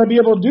Nagy's got to be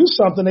able to do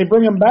something. They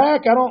bring him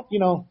back.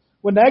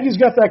 When Nagy's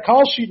got that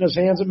call sheet in his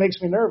hands, it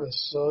makes me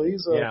nervous. So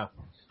he's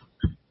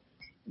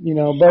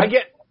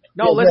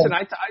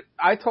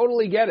I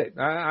totally get it.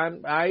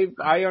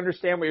 I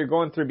understand what you're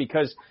going through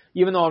because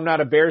even though I'm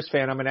not a Bears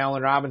fan, I'm an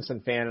Allen Robinson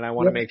fan, and I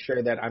want to make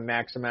sure that I'm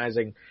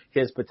maximizing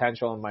his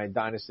potential in my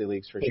dynasty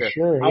leagues for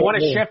sure. I want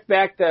to shift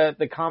back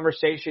the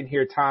conversation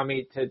here,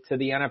 Tommy, to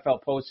the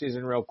NFL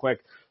postseason real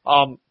quick.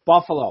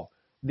 Buffalo,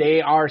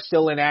 they are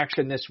still in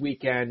action this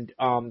weekend,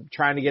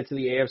 trying to get to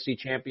the AFC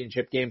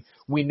Championship game.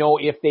 We know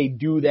if they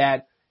do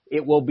that,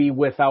 it will be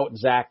without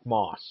Zach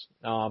Moss,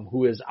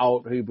 who is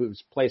out, who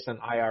was placed on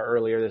IR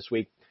earlier this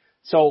week.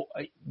 So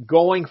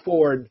going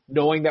forward,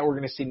 knowing that we're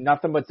going to see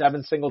nothing but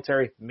Devin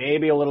Singletary,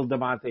 maybe a little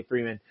Devontae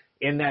Freeman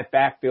in that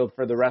backfield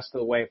for the rest of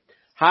the way,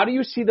 how do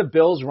you see the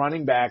Bills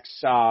running backs,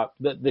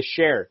 the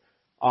share,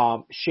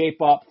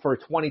 shape up for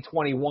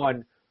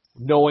 2021,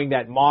 knowing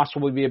that Moss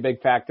will be a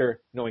big factor,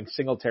 knowing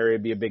Singletary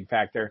would be a big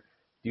factor?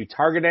 Do you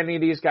target any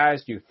of these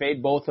guys? Do you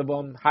fade both of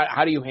them?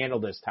 How do you handle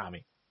this,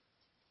 Tommy?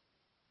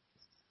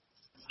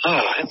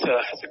 That's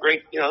a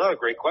great, another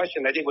great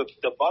question. I think with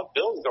the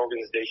Bills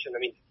organization, I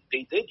mean,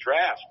 they did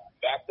draft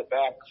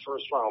back-to-back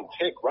first-round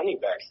pick running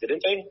backs,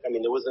 didn't they? I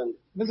mean, there wasn't.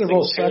 Was it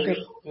both second?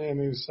 Yeah,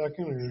 maybe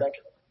second or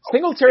second.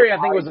 Singletary, I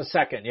think, was a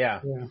second. Yeah.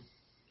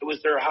 It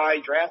was their high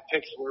draft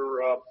picks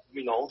were,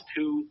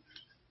 two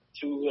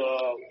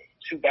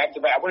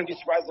back-to-back. I wouldn't be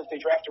surprised if they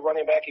draft a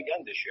running back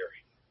again this year.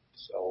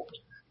 So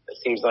it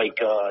seems like,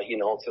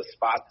 it's a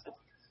spot that,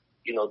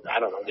 I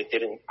don't know.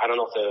 I don't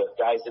know if the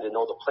guys didn't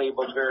know the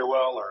playbook very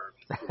well or,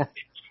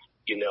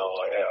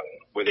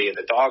 were they in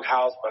the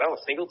doghouse? But I don't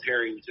know.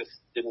 Singletary just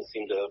didn't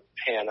seem to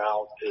pan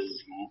out as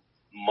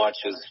much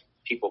as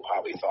people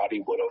probably thought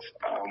he would have.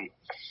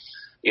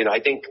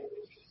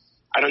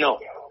 I don't know.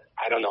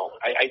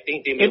 I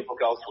think they may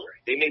look elsewhere.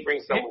 They may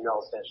bring someone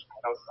else in.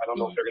 I don't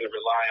know if they're going to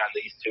rely on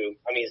these two.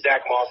 I mean,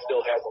 Zach Moss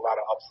still has a lot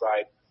of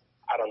upside.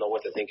 I don't know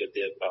what to think of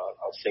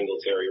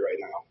Singletary right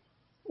now.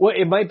 Well,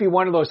 it might be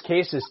one of those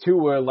cases, too,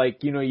 where,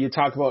 you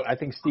talk about, I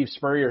think Steve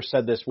Spurrier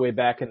said this way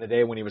back in the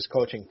day when he was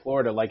coaching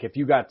Florida, if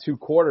you got two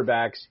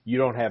quarterbacks, you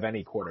don't have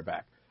any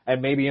quarterback. And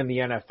maybe in the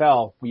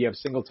NFL, we have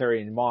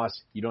Singletary and Moss,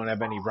 you don't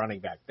have any running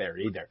back there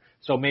either.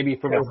 So maybe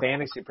from a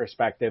fantasy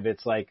perspective,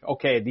 it's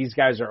okay, these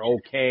guys are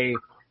okay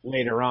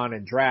later on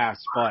in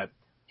drafts, but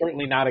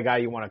certainly not a guy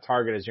you want to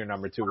target as your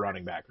number two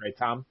running back, right,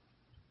 Tom?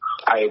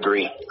 I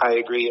agree.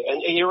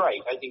 And you're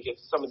right. I think if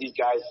some of these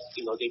guys,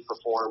 they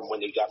perform when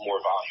they got more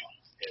volume.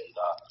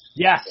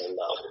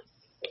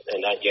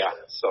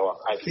 So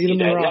I can see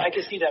that. I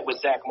can see that with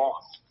Zach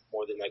Moss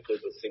more than I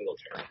could with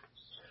Singletary.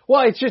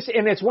 Well,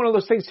 it's one of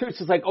those things too. It's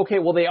just okay,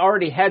 well, they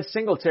already had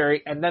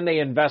Singletary and then they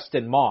invest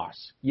in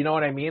Moss. You know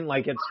what I mean?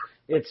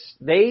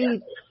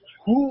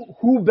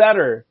 Who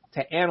better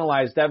to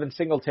analyze Devin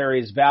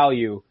Singletary's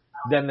value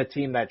than the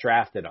team that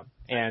drafted him,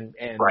 and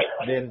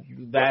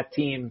then that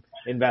team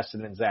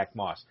invested in Zach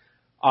Moss.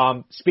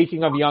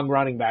 Speaking of young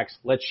running backs,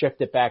 let's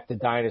shift it back to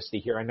Dynasty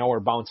here. I know we're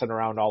bouncing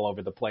around all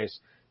over the place.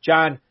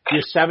 John,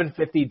 your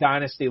 750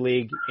 Dynasty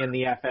League in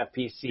the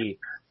FFPC,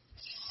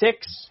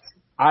 6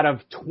 out of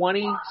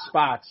 20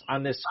 spots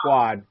on this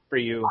squad for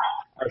you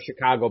are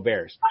Chicago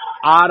Bears.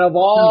 Out of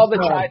all the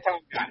Chi-Town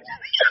guys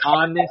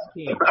on this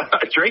team.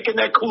 Drinking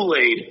that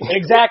Kool-Aid.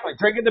 Exactly,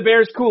 drinking the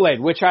Bears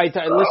Kool-Aid, which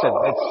listen,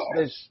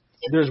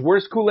 there's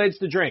worse Kool-Aids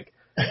to drink.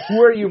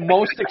 Who are you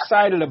most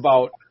excited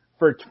about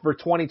for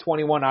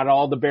 2021 out of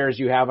all the Bears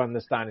you have on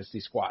this dynasty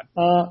squad?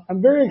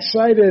 I'm very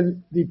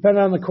excited,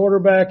 depending on the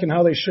quarterback and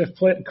how they shift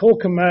play. Cole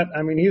Kmet,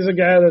 I mean, he's a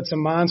guy that's a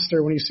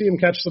monster. When you see him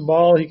catch the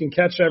ball, he can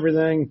catch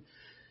everything.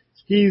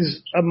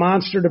 He's a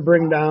monster to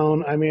bring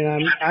down. I mean,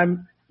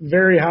 I'm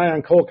very high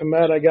on Cole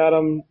Kmet. I got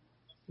him,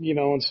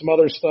 and some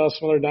other stuff,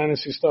 some other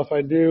dynasty stuff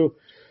I do.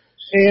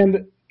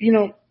 And,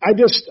 I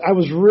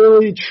was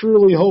really,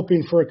 truly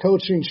hoping for a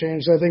coaching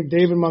change. I think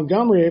David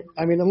Montgomery,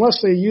 I mean,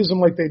 unless they use him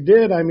like they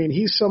did, I mean,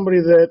 he's somebody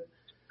that,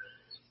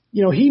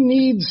 he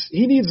needs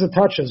the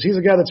touches. He's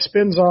a guy that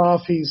spins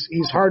off. He's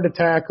hard to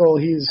tackle.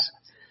 He's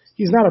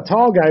not a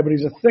tall guy, but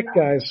he's a thick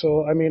guy.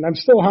 So, I mean, I'm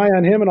still high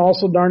on him and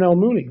also Darnell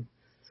Mooney.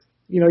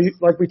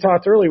 Like we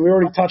talked earlier, we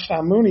already touched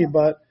on Mooney,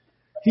 but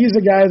he's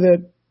a guy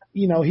that,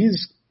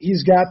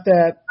 he's got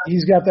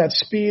that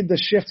speed, the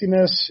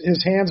shiftiness.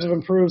 His hands have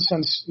improved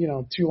since,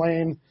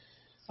 Tulane.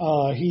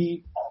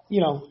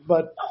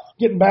 But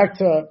getting back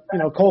to,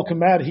 Cole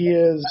Kmet,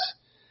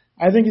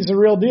 I think he's a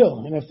real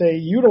deal. And if they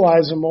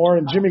utilize him more,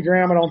 and Jimmy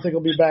Graham, I don't think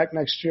he'll be back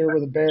next year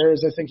with the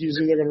Bears. I think he's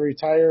either going to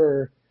retire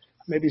or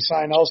maybe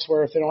sign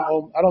elsewhere if they don't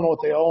owe. I don't know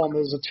what they owe him. It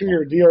was a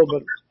 2-year deal,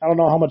 but I don't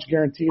know how much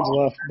guaranteed's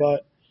left.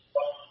 But,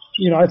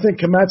 I think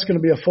Kmet's going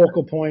to be a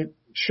focal point.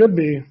 Should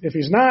be. If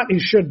he's not, he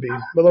should be.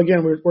 But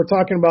again, we're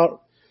talking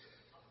about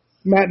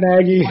Matt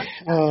Nagy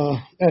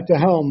at the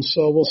helm,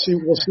 so we'll see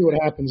what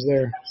happens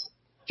there.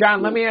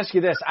 John, let me ask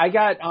you this. I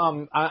got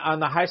on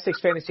the High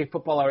Stakes Fantasy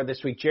Football Hour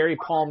this week, Jerry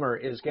Palmer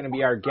is going to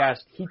be our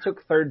guest. He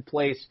took third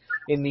place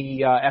in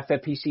the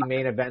FFPC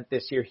main event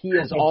this year. He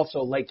is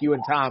also, like you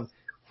and Tom,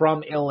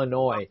 from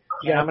Illinois.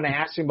 And I'm going to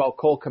ask him about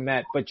Cole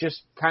Kmet, but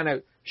just kind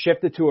of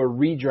shift it to a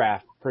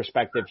redraft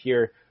perspective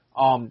here.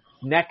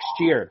 Next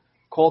year,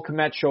 Cole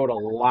Kmet showed a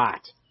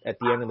lot at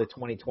the end of the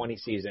 2020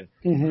 season.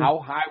 Mm-hmm. How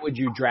high would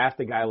you draft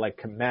a guy like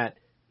Kmet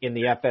in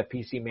the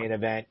FFPC main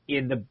event,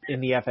 in the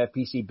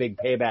FFPC big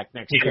payback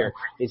next year?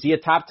 Is he a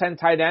top 10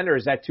 tight end, or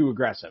is that too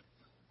aggressive?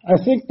 I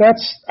think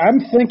I'm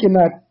thinking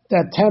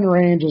that 10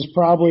 range is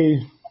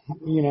probably,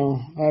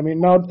 no,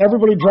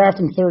 everybody draft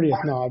him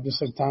 30th. No,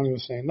 just like Tommy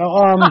was saying. No,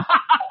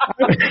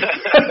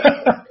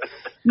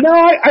 no,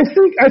 I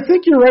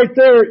think you're right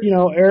there,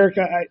 Eric.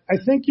 I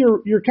think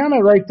you're kind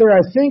of right there.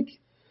 I think,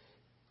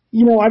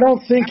 I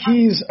don't think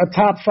he's a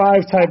top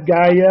 5 type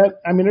guy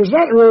yet. I mean, there's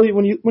not really,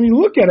 when you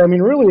look at it, I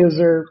mean, really, is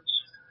there,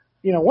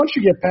 once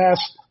you get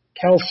past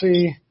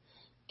Kelsey,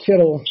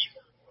 Kittle,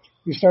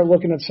 you start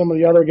looking at some of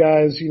the other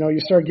guys, you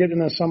start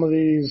getting into some of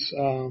these,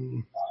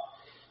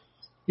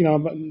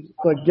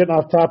 like getting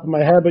off the top of my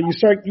head, but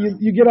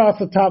you get off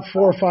the top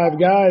 4 or 5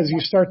 guys,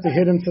 you start to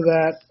hit into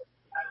that,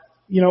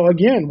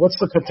 again, what's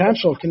the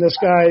potential? Can this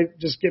guy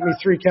just get me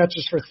 3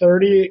 catches for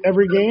 30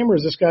 every game, or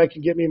is this guy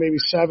can get me maybe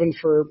 7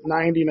 for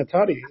 90 and a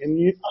tutty?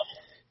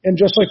 And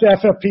just like the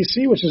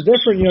FFPC, which is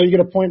different, you get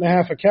a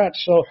 1.5 a catch.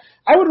 So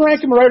I would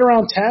rank him right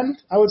around 10.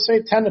 I would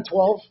say 10 to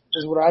 12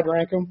 is what I'd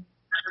rank him.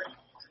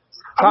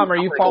 Tom, are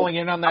you falling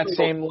in on that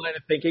same line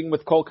of thinking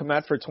with Cole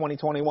Kmet for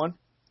 2021?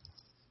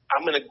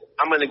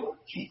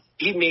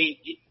 He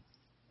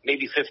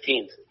maybe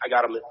 15th. I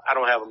got him. I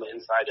don't have him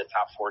inside the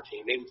top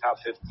 14. Maybe top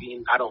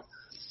 15.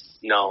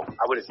 No,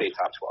 I wouldn't say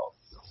top 12.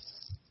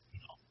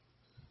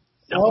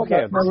 Well,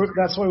 okay.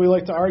 That's why we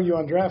like to argue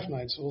on draft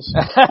nights. So we'll see.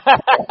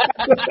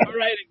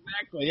 Right,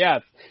 exactly.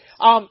 Yes.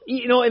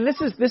 And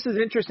this is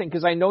interesting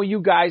because I know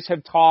you guys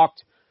have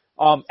talked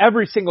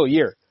every single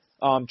year,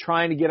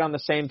 trying to get on the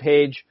same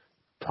page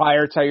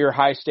prior to your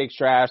high stakes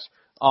drafts,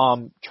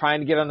 trying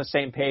to get on the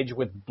same page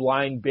with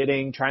blind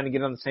bidding, trying to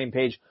get on the same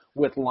page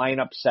with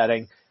lineup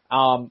setting.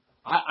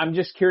 I'm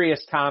just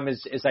curious, Tom,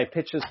 as I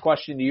pitch this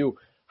question to you,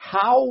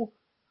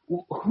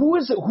 who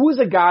is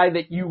a guy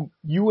that you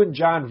and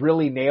John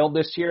really nailed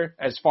this year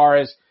as far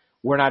as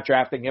we're not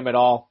drafting him at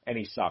all and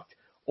he sucked,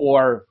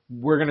 or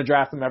we're going to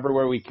draft him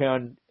everywhere we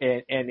can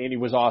and he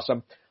was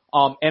awesome,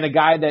 and a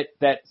guy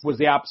that was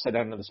the opposite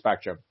end of the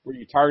spectrum where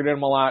you targeted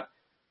him a lot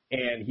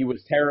and he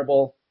was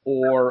terrible,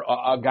 or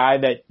a guy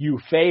that you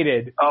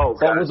faded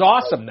but was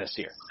awesome this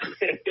year?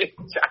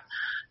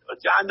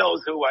 John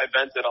knows who I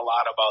vented a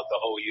lot about the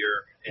whole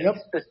year. Yep.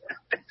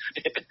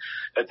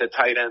 At the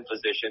tight end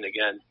position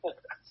again.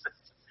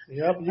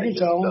 Yep, you can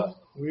tell.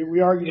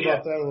 We argued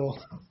about that a little.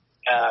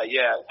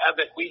 Yeah,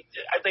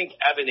 I think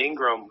Evan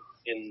Ingram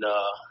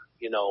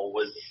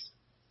was.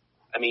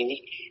 I mean,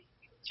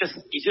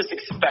 you just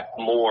expect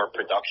more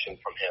production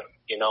from him.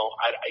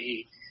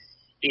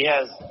 He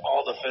has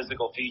all the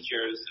physical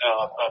features.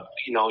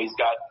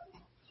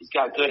 He's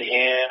got good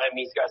hand. I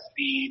mean, he's got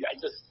speed. I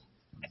just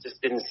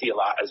didn't see a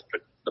lot as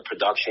the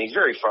production. He's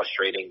very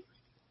frustrating.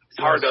 It's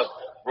hard to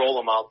roll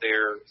him out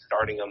there,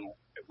 starting him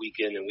week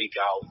in and week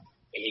out,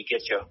 and he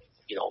gets you,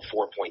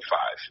 4.5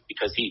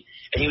 because he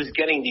was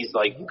getting these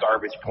like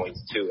garbage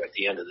points too at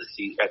the end of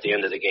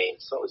the game.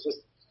 So it's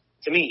just,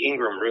 to me,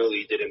 Ingram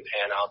really didn't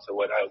pan out to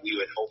what we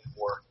would hope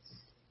for,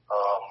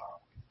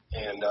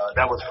 and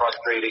that was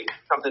frustrating.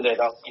 Something that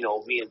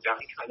me and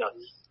Johnny kind of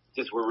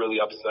just were really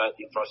upset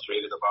and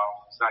frustrated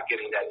about. It's not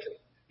getting that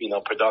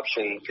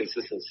production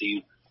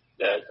consistency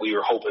that we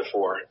were hoping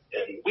for.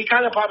 And we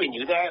kind of probably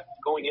knew that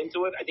going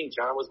into it. I think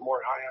John was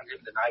more high on him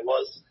than I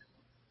was.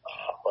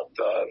 But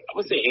I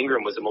would say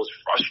Ingram was the most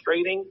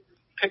frustrating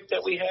pick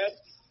that we had.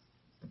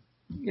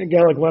 A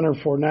guy like Leonard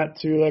Fournette,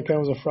 too. That guy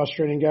was a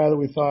frustrating guy that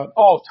we thought.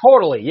 Oh,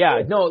 totally.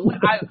 Yeah. No,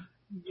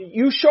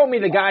 you show me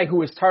the guy who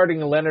was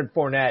targeting Leonard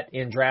Fournette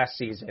in draft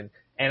season,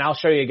 and I'll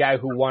show you a guy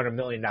who won $1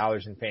 million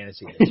in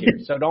fantasy this year.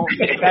 So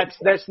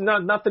that's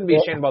nothing to be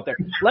ashamed about there.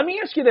 Let me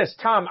ask you this,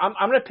 Tom.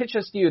 I'm going to pitch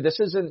this to you. This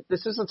isn't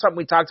something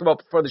we talked about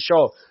before the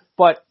show,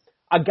 but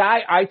a guy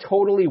I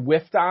totally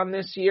whiffed on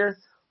this year,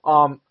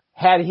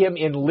 had him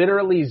in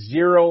literally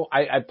zero.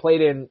 I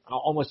played in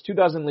almost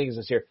 24 leagues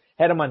this year.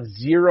 Had him on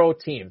 0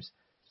 teams.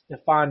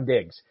 Stefon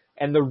Diggs.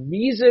 And the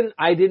reason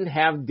I didn't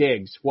have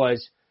Diggs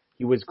was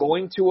he was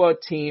going to a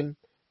team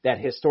that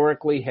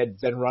historically had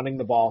been running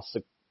the ball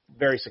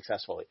very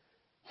successfully.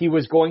 He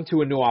was going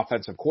to a new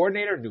offensive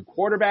coordinator, new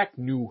quarterback,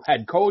 new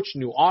head coach,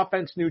 new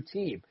offense, new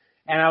team.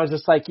 And I was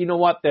just like, you know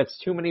what? That's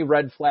too many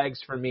red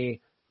flags for me.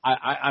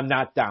 I'm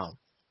not down.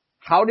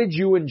 How did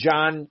you and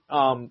John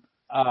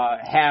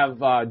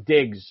have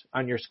Diggs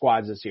on your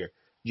squads this year?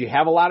 Did you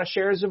have a lot of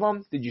shares of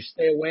them? Did you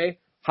stay away?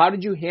 How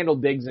did you handle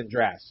Diggs in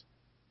drafts?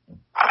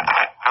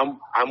 I'm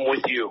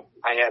with you.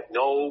 I have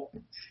no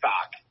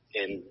stock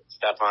in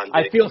Stefon Diggs.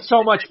 I feel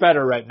so much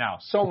better right now.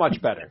 So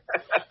much better.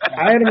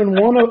 I had him in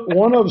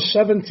one of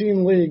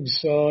 17 leagues.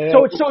 So, yeah.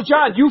 So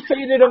John, you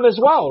faded him as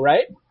well,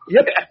 right?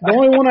 Yep. The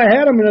only one I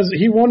had him in is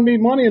he won me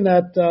money in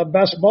that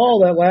best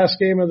ball that last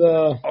game of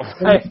the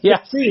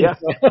yes.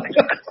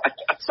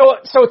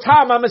 So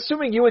Tom, I'm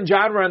assuming you and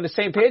John were on the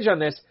same page on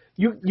this.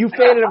 You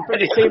faded him for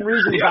the same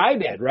reasons I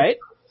did, right?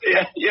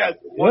 Yeah.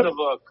 One of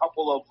a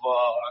couple of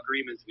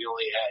agreements we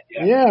only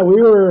had. Yeah, we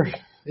were.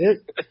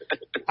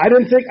 I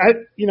didn't think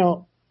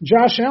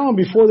Josh Allen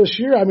before this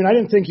year. I mean, I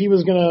didn't think he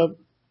was going to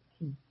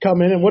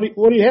come in. And what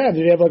do you have?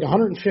 Did he have like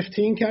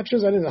 115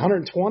 catches? I didn't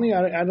 120.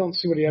 I don't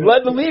see what he had.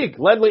 Led the league. It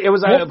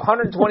was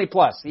 120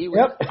 plus. He was,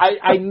 yep.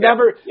 I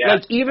never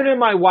like even in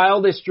my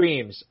wildest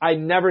dreams, I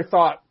never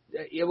thought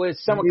it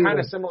was kind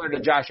of similar to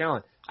Josh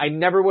Allen. I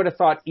never would have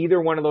thought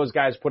either one of those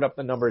guys put up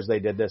the numbers they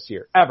did this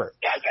year, ever.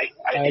 Yeah,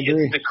 I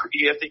agree.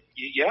 You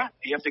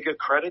have to give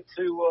credit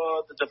to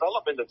the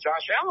development of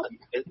Josh Allen.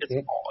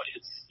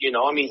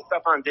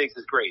 Stefon Diggs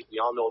is great. We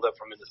all know that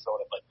from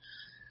Minnesota, but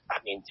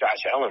I mean,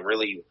 Josh Allen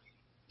really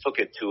took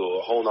it to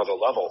a whole nother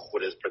level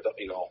with his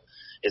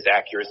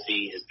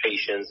accuracy, his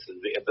patience,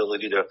 the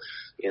ability to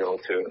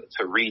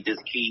read his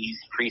keys,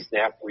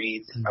 pre-snap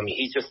reads. Mm-hmm. I mean,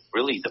 he's just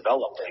really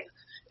developing,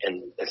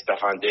 and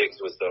Stefon Diggs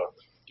was the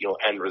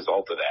end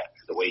result of that,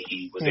 the way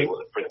he was able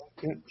to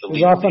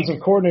his offensive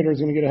coordinator is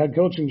going to get a head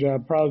coaching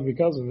job probably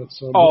because of it.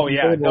 So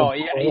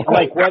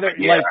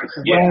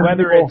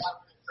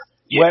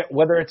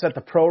whether it's at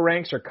the pro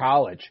ranks or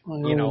college,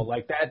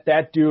 like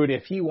that dude,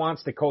 if he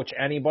wants to coach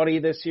anybody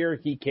this year,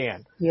 he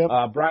can.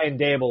 Yep. Brian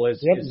Dable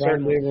is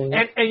certainly, Dable,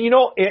 and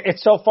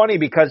it's so funny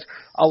because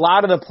a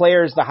lot of the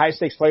players, the high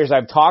stakes players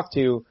I've talked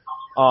to,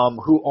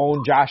 who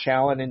own Josh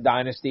Allen in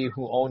Dynasty,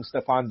 who own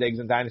Stefon Diggs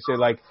in Dynasty, are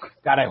like,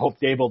 God, I hope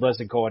Dable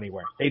doesn't go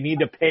anywhere. They need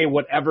to pay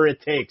whatever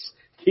it takes.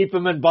 Keep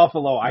him in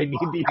Buffalo. I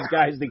need these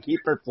guys to keep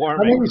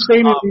performing. I think he's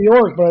staying in New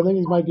York, but I think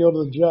he might go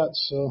to the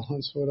Jets. So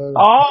that's what I.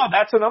 Oh,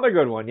 that's another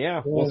good one.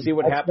 Yeah, we'll see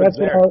what happens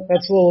there.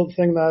 That's a little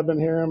thing that I've been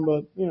hearing,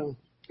 but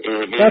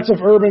that's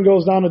if Urban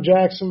goes down to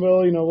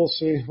Jacksonville. We'll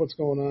see what's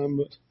going on.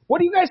 But what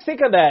do you guys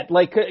think of that?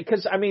 Like,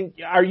 because I mean,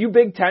 are you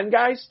Big Ten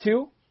guys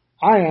too?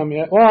 I am,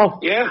 yeah. Well,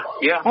 yeah.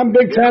 I'm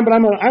Big Ten, but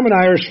I'm an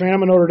Irish fan.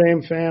 I'm a Notre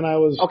Dame fan. I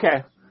was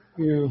okay.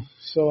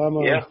 So I'm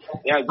a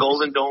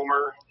Golden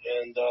Domer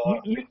and.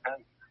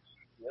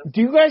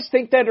 Do you guys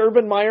think that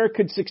Urban Meyer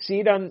could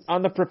succeed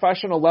on the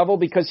professional level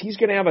because he's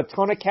going to have a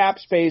ton of cap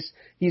space?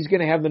 He's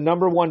going to have the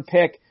number 1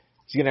 pick.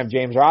 He's going to have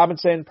James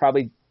Robinson,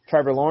 probably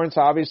Trevor Lawrence,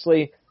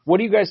 obviously. What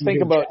do you guys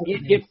think about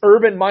if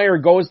Urban Meyer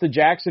goes to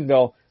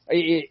Jacksonville?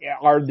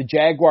 Are the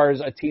Jaguars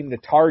a team to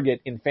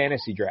target in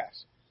fantasy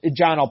drafts?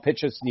 John, I'll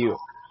pitch this to you.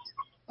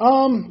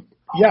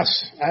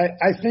 Yes,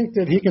 I think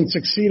that he can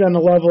succeed on the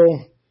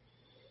level,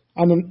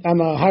 on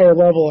the higher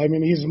level. I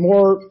mean, he's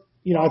more.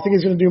 I think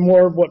he's going to do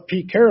more of what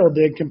Pete Carroll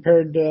did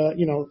compared to,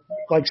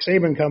 like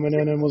Saban coming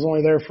in and was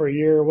only there for a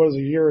year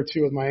or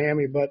two with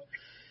Miami. But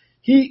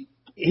he's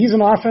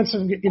an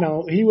offensive,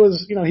 he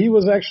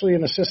was actually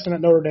an assistant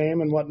at Notre Dame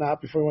and whatnot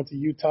before he went to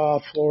Utah,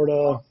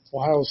 Florida,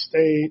 Ohio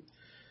State.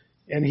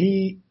 And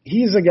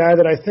he's a guy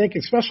that I think,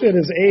 especially at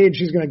his age,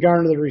 he's going to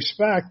garner the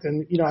respect.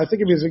 And, I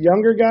think if he's a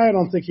younger guy, I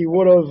don't think he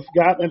would have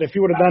gotten it. If he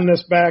would have done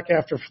this back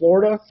after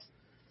Florida,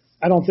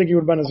 I don't think he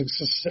would have been as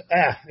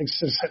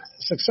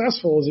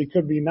successful as he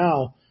could be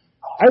now.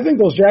 I think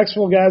those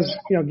Jacksonville guys,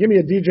 give me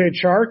a DJ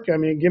Chark. I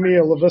mean, give me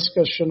a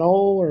Laviska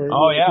Shenault or,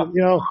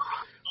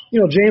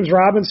 James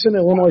Robinson,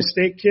 Illinois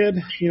State kid,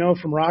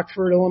 from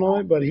Rockford,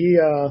 Illinois. But he,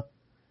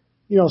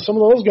 some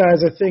of those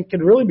guys I think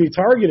could really be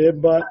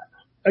targeted. But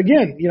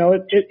again,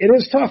 it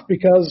is tough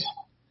because,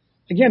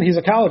 again, he's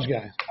a college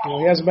guy.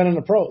 He hasn't been in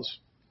the pros.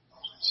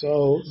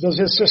 So does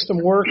his system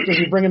work? Does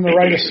he bring in the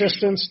right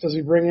assistants? Does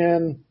he bring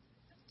in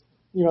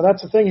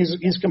that's the thing.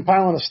 He's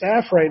compiling a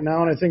staff right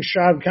now, and I think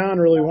Shad Khan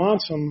really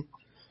wants him.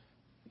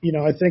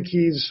 I think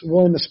he's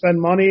willing to spend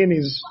money, and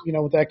he's,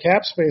 with that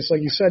cap space,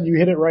 like you said, you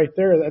hit it right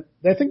there.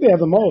 I think they have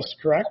the most,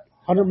 correct?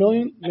 100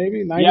 million,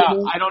 maybe 90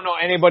 million? I don't know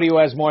anybody who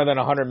has more than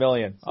 100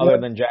 million other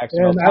than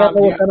Jacksonville. And I don't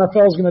know what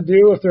NFL is going to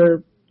do, if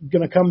they're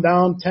going to come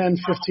down 10,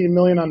 15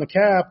 million on the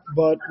cap,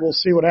 but we'll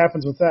see what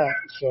happens with that.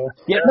 So,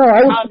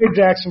 I would say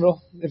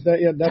Jacksonville. If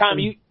that, Tom,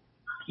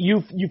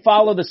 you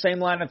follow the same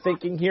line of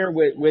thinking here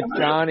with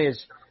John.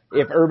 Is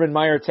if Urban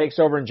Meyer takes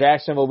over in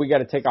Jacksonville, we got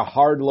to take a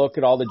hard look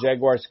at all the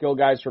Jaguar skill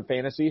guys for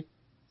fantasy?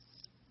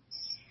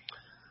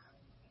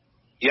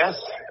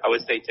 Yes, I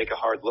would say take a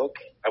hard look.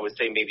 I would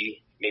say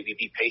maybe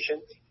be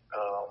patient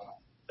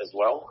as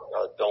well.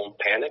 Don't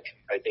panic.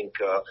 I think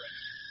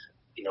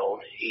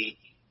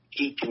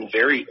he can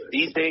vary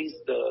these days.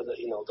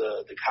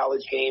 The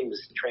college game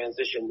is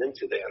transitioned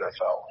into the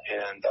NFL,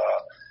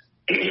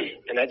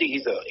 and I think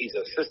he's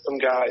a system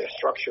guy, a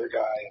structure guy.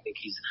 I think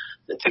he's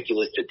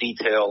meticulous to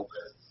detail.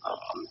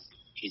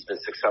 He's been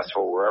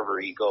successful wherever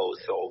he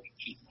goes, so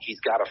he's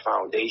got a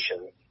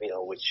foundation,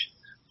 which.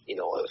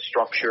 A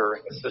structure,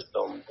 a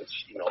system, which,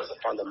 is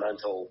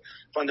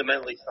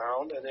fundamentally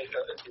sound, and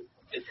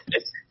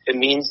it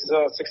means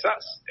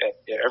success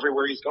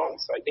everywhere he's going.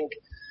 So I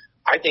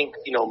think,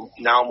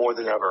 now more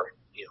than ever,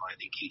 I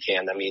think he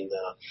can. I mean,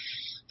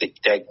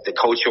 the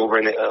coach over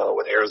in,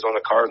 with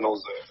Arizona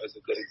Cardinals is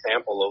a good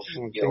example of,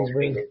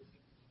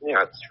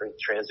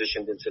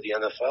 transitioned into the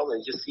NFL,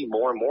 and just see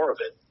more and more of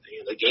it.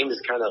 The game is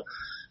kind of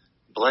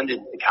blended.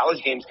 The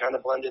college game's kind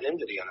of blended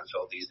into the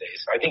NFL these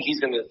days. So I think he's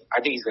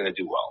gonna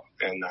do well,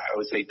 and I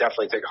would say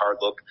definitely take a hard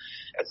look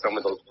at some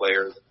of those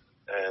players,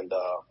 and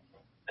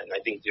I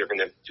think they're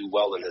gonna do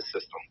well in this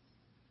system.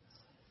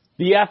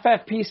 The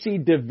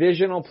FFPC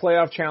Divisional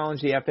Playoff Challenge,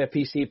 the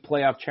FFPC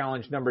Playoff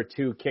Challenge number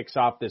 2, kicks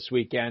off this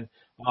weekend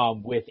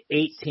with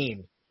 8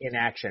 teams in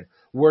action.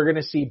 We're going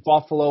to see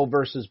Buffalo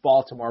versus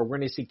Baltimore. We're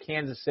going to see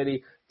Kansas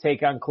City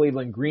take on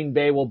Cleveland. Green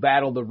Bay will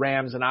battle the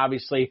Rams, and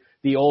obviously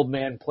the old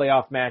man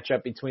playoff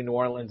matchup between New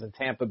Orleans and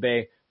Tampa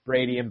Bay,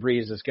 Brady and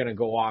Breeze, is going to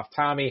go off.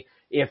 Tommy,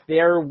 if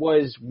there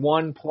was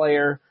one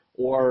player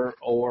or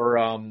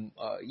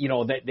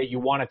that you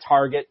want to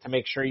target to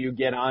make sure you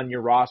get on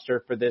your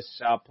roster for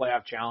this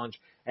playoff challenge,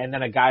 and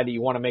then a guy that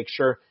you want to make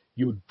sure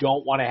you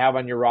don't want to have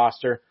on your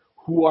roster,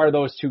 who are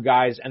those two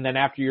guys? And then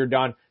after you're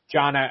done,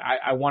 John,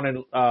 I wanted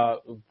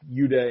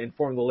you to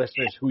inform the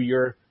listeners who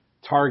your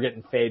target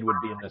and fade would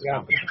be in this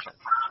competition.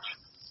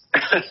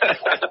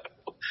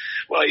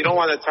 Well, you don't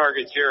want to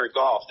target Jared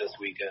Goff this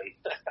weekend.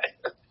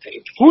 I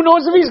think. Who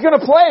knows if he's going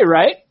to play,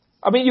 right?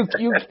 I mean,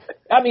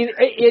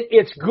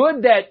 it's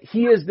good that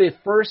he is the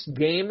first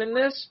game in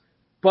this,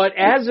 but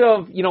as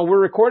of, we're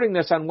recording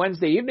this on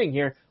Wednesday evening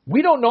here,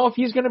 we don't know if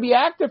he's going to be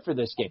active for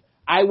this game.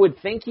 I would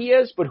think he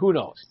is, but who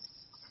knows?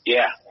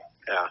 Yeah.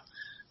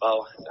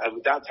 Well, I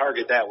would not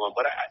target that one,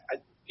 but I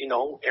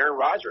Aaron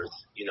Rodgers,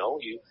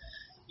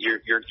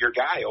 your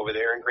guy over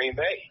there in Green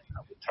Bay.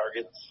 I would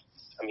target.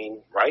 I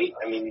mean, right?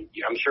 I mean,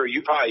 I'm sure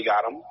you probably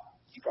got him.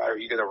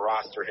 You're going to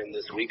roster him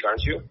this week,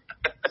 aren't you?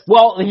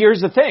 Well,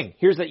 here's the thing.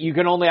 Here's that you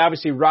can only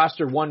obviously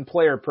roster one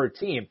player per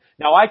team.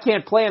 Now, I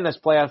can't play in this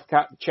playoff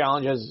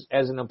challenge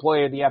as an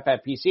employee of the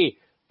FFPC,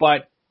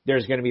 but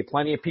there's going to be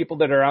plenty of people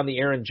that are on the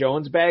Aaron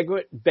Jones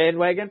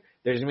bandwagon.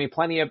 There's going to be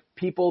plenty of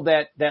people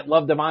that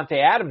love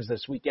Devontae Adams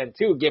this weekend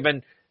too,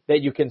 given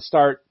that you can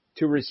start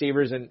 2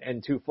 receivers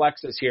and 2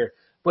 flexes here.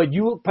 But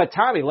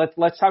Tommy,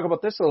 let's talk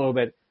about this a little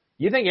bit.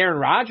 You think Aaron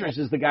Rodgers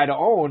is the guy to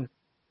own?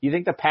 You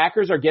think the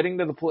Packers are getting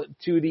to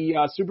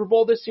the Super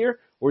Bowl this year,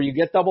 where you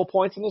get double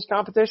points in this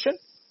competition?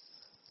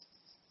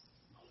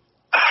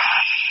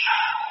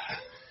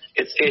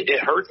 It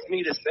hurts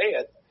me to say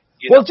it.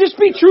 Well, just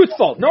be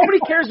truthful. Nobody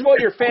cares about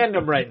your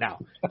fandom right now.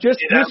 Just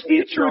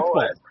be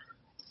truthful.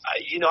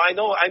 I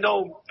know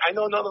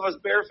none of us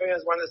Bear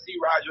fans want to see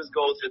Rodgers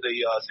go to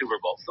the Super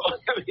Bowl. So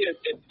I mean,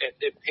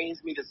 it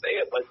pains me to say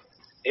it, but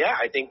yeah,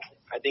 I think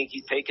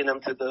he's taking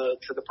them to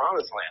the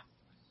promised land.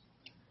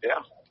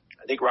 Yeah,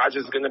 I think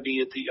Rodgers is going to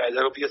be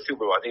that'll be a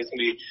Super Bowl. I think it's going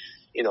to be,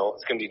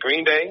 it's going to be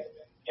Green Bay,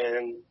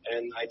 and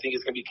I think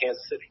it's going to be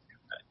Kansas City.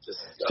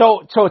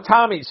 So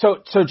Tommy,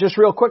 so just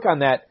real quick on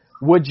that,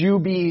 would you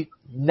be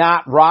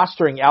not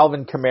rostering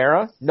Alvin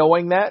Kamara,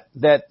 knowing that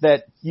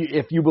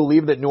if you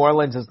believe that New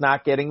Orleans is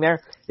not getting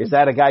there, is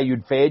that a guy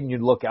you'd fade and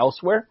you'd look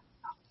elsewhere?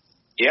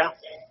 Yeah.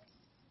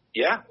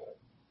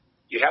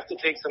 You have to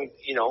take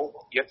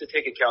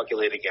a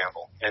calculated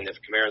gamble. And if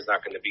Kamara's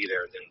not going to be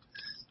there, then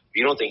if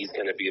you don't think he's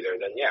going to be there,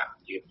 then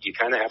you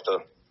kind of have to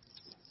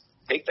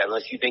take that,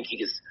 unless you think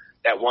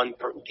that one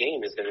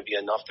game is going to be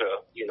enough to,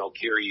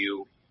 carry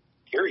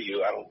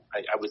you.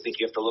 I would think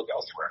you have to look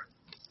elsewhere.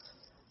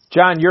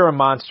 John, you're a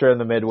monster in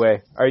the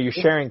Midway. Are you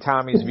sharing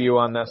Tommy's view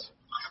on this?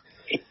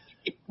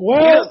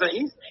 Well,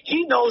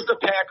 he knows the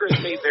Packers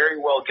may very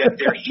well get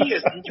there.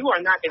 You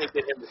are not going to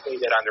get him to say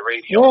that on the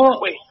radio.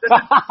 Well, wait.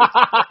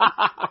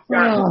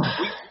 John,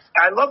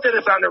 I love that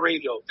it's on the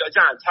radio.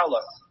 John, tell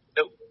us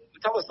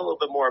a little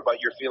bit more about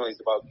your feelings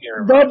about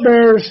Aaron Rodgers. The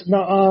Bears.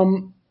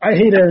 No, I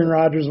hate Aaron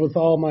Rodgers with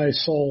all my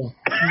soul.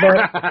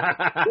 But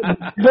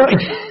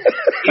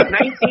He's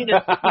 19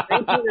 and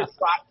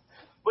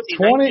what's he,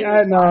 20?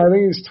 I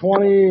think he's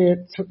 20.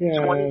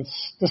 Yeah, 20.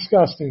 It's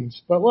disgusting.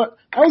 But look,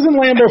 I was in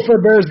Lambeau for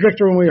a Bears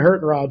victory when we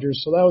hurt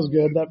Rodgers, so that was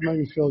good. That made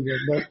me feel good.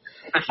 But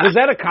Was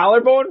that a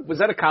collarbone? Was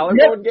that a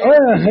collarbone game?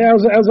 I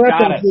was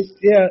Got it.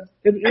 Yeah.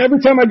 Every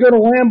time I go to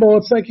Lambeau,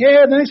 it's like,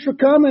 hey, thanks for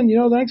coming.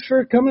 Thanks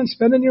for coming and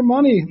spending your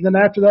money. And then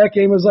after that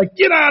game, it was like,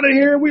 get out of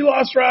here. We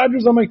lost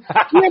Rodgers. I'm like,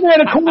 we haven't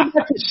had a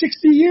quarterback for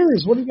 60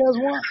 years. What do you guys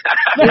want?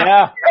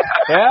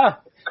 Yeah.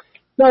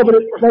 No, but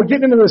like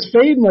getting into this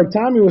fade, and like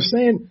Tommy was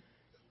saying,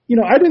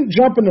 I didn't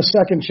jump in the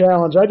second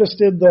challenge. I just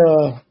did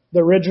the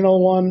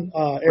original one.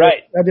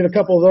 Right. I did a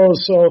couple of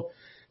those. So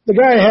the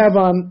guy I have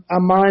on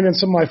mine and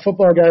some of my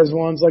football guys'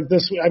 ones like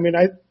this. I mean,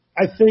 I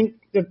think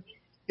that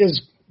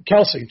is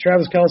Kelce.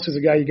 Travis Kelce is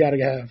a guy you got to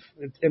have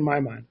in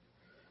my mind.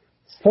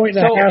 Point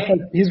and a half.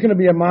 He's going to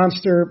be a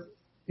monster.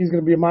 He's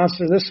going to be a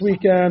monster this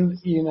weekend.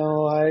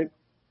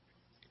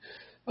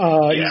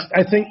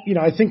 I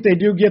think they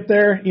do get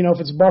there. If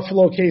it's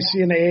Buffalo,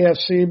 KC, and the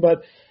AFC,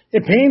 but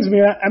it pains me.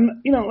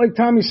 I'm like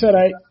Tommy said,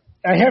 I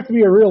have to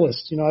be a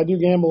realist. I do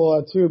gamble a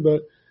lot too,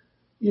 but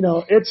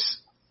it's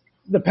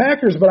the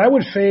Packers. But I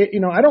would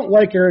I don't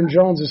like Aaron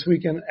Jones this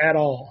weekend at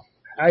all.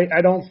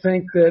 I don't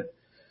think that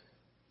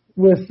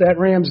with that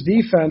Rams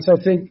defense, I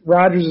think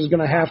Rodgers is going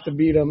to have to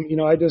beat him.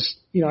 I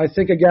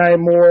think a guy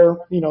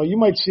more. You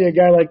might see a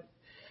guy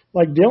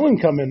like Dillon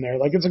come in there.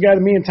 Like it's a guy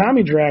that me and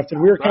Tommy drafted.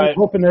 We were kind of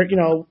hoping that,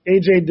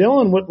 A.J.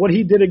 Dillon, what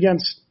he did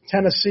against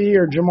Tennessee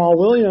or Jamal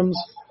Williams,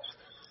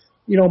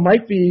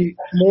 might be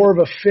more of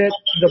a fit.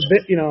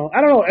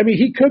 I don't know. I mean,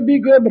 he could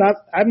be good, but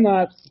I'm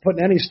not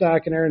putting any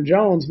stock in Aaron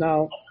Jones.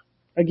 Now,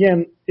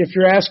 again, if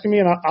you're asking me,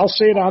 and I'll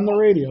say it on the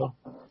radio,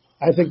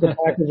 I think the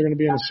Packers are going to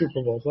be in the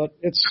Super Bowl, but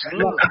it's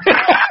not.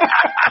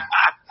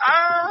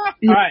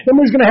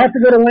 Somebody's going to have to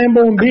go to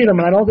Lambeau and beat them,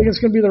 and I don't think it's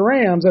going to be the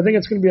Rams. I think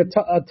it's going to be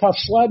a tough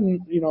sledding,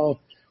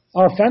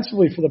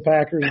 offensively for the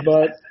Packers.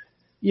 But,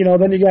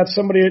 then you got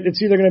somebody.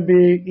 It's either going to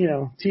be,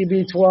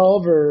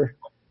 TB12 or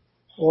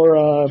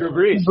Drew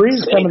Brees.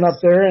 Coming up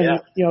there,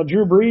 and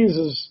Drew Brees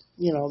is,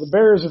 the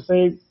Bears, if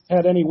they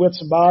had any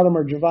wits about them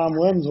or Javon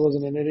Wims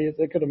wasn't an idiot,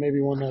 they could have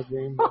maybe won that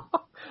game.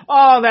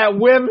 Oh, that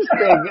Wims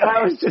thing.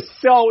 I was just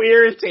so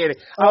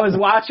irritated. I was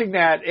watching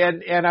that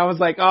and I was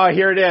like, oh,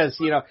 here it is,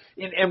 we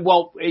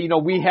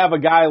have a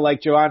guy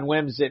like Javon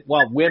Wims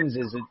Wims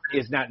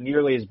is not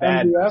nearly as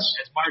bad MBS?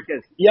 as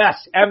Marcus.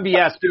 Yes,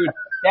 MBS, dude.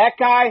 That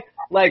guy,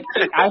 like,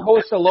 I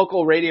host a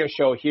local radio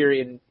show here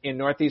in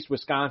Northeast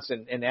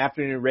Wisconsin, an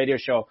afternoon radio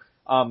show,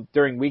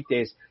 during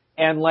weekdays.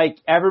 And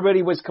like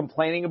everybody was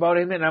complaining about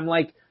him and I'm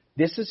like,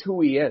 this is who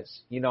he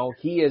is.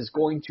 He is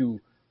going to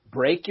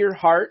break your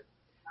heart.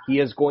 He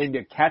is going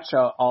to catch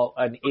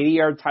an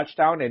 80-yard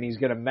touchdown, and he's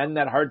going to mend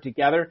that heart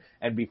together.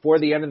 And before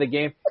the end of the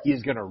game,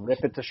 he's going to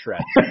rip it to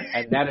shreds.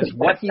 And that is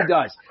what he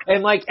does.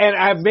 And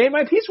I've made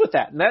my peace with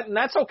that, and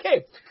that's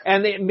okay.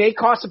 And it may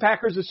cost the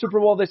Packers the Super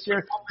Bowl this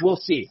year. We'll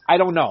see. I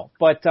don't know,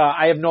 but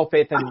I have no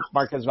faith in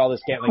Marquez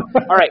Valdes-Scantling.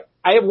 All right,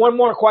 I have one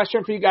more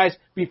question for you guys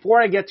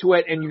before I get to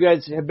it. And you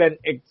guys have been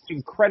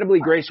incredibly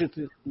gracious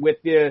with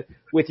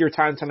your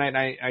time tonight. And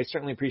I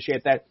certainly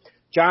appreciate that.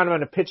 John, I'm going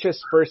to pitch this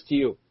first to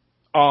you.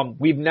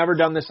 We've never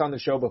done this on the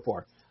show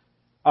before.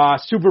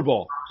 Super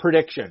Bowl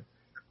prediction.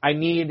 I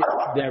need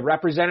the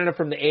representative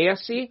from the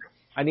AFC.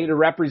 I need a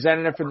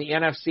representative from the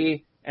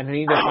NFC, and I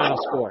need the final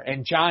score.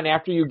 And John,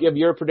 after you give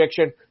your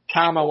prediction,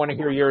 Tom, I want to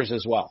hear yours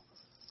as well.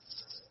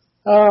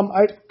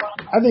 I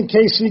think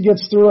KC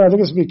gets through. I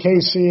think it's going to be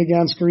KC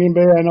against Green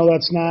Bay. I know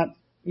that's not,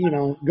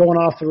 going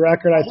off the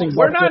record. I think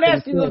we're not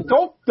asking.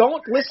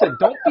 Don't listen.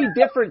 Don't be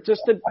different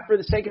just for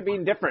the sake of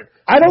being different.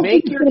 I don't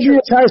think it's going to be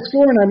a tie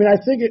scoring. I mean, I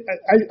think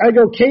I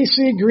go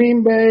KC,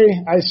 Green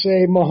Bay. I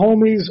say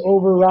Mahomes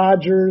over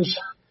Rodgers,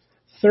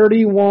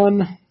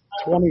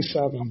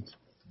 31-27.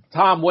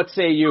 Tom, what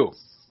say you?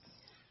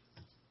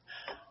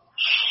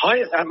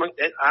 I'm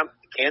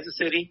Kansas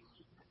City,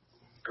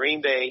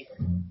 Green Bay,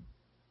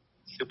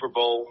 Super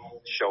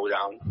Bowl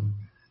showdown.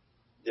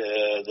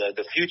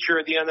 The future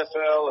of the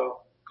NFL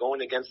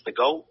going against the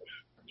GOAT,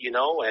 and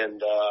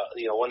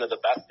one of the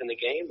best in the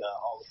game,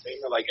 Hall of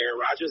Famer like Aaron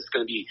Rodgers, is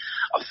going to be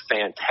a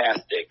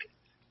fantastic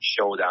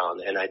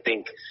showdown. And I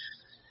think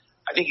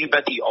you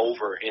bet the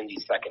over in the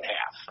second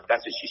half.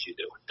 That's what you should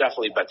do.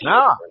 Definitely bet the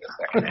over in the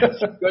second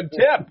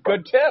half.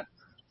 Good tip.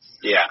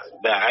 Yeah,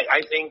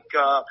 I think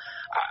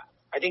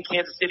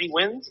Kansas City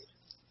wins.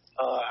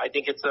 I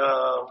think it's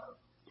a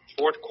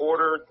fourth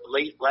quarter,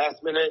 late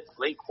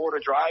quarter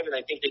drive, and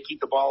I think they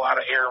keep the ball out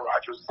of Aaron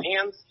Rodgers'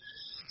 hands,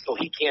 so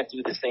he can't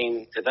do the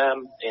same to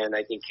them. And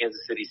I think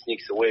Kansas City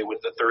sneaks away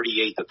with the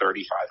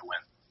 38-35 win.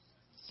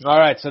 All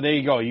right, so there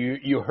you go.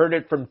 You heard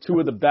it from two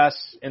of the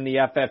best in the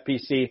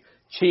FFPC.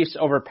 Chiefs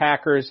over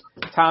Packers.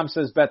 Tom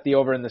says bet the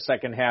over in the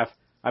second half.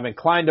 I'm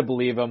inclined to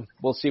believe him.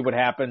 We'll see what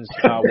happens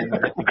when we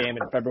hit the game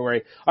in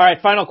February. All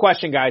right, final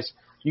question, guys.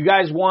 You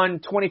guys won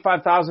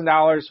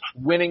 $25,000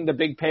 winning the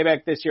big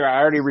payback this year. I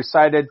already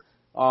recited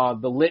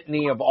the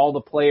litany of all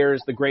the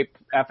players, the great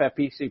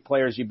FFPC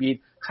players you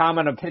beat. Tom,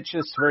 I'm going to pitch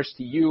this first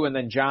to you, and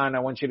then John, I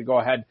want you to go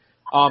ahead.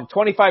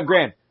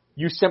 $25,000.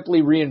 You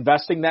simply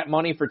reinvesting that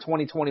money for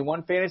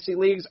 2021 fantasy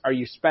leagues? Are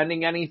you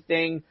spending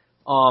anything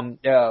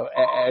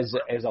as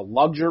a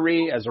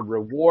luxury, as a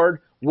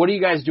reward? What are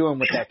you guys doing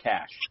with that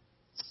cash?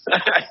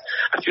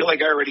 I feel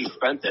like I already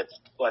spent it,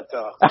 but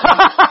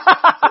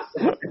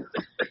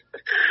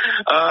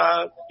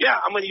yeah,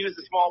 I'm going to use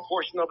a small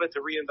portion of it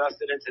to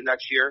reinvest it into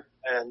next year,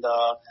 and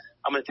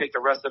I'm going to take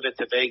the rest of it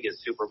to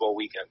Vegas Super Bowl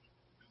weekend.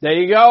 There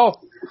you go.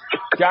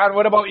 John,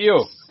 what about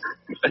you?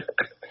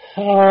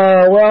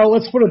 Well,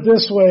 let's put it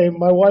this way.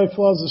 My wife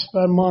loves to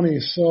spend money,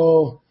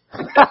 so,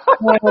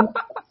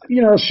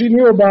 she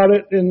knew about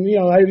it, and,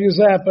 I use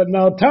that. But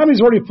now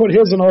Tommy's already put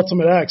his in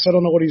Ultimate X. I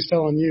don't know what he's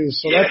telling you.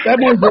 So that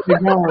money's already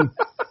gone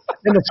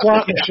in the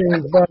slot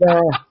machine. But,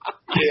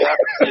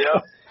 yeah.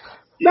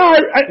 No,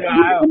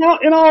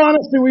 in all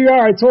honesty, we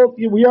are. I told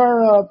you, we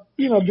are,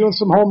 doing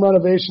some home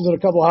renovations at a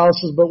couple of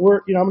houses, but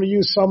I'm going to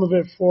use some of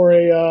it for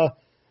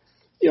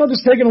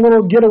just taking a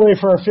little getaway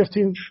for our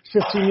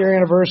 15-year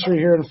anniversary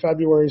here in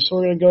February. So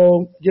we're going to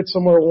go get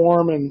somewhere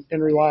warm and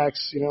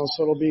relax,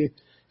 so it'll be,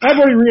 I've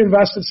already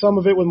reinvested some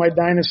of it with my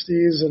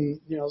dynasties and,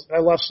 I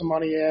left some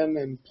money in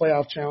and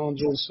playoff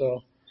challenges.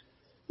 So,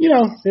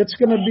 it's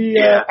going to be,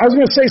 I was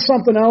going to say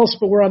something else,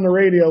 but we're on the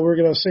radio. We're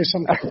going to say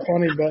something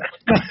funny, but.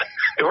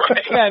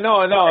 Right. Yeah,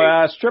 no,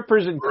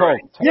 strippers and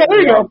coke. Yeah,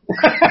 there you go.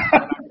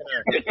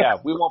 Yeah,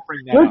 we won't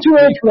bring that We're up. too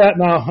old for that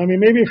now. I mean,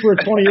 maybe if we were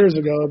 20 years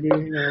ago, it'd be,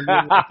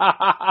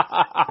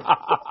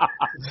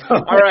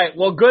 All right.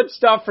 Well, good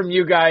stuff from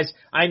you guys.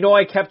 I know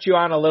I kept you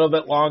on a little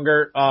bit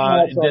longer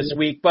this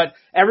week, but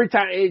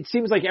it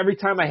seems like every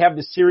time I have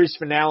the series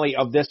finale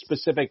of this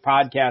specific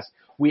podcast,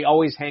 we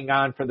always hang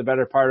on for the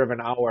better part of an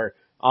hour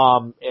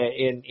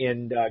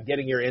in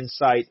getting your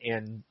insight,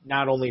 and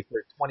not only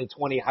for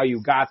 2020, how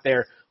you got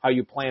there, how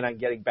you plan on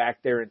getting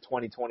back there in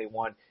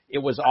 2021. It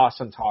was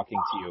awesome talking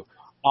to you.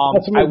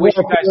 I wish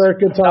you guys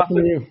good talking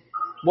to you.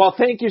 Well,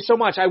 thank you so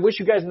much. I wish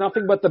you guys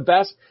nothing but the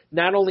best,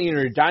 not only in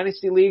your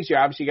dynasty leagues. You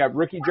obviously got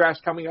rookie drafts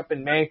coming up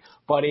in May,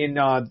 but in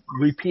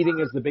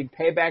repeating as the big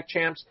payback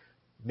champs.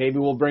 Maybe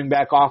we'll bring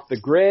back Off the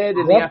Grid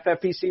in the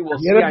FFPC. We'll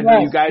see. I know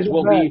you guys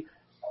will be.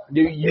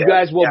 You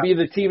guys will be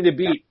the team to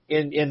beat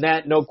in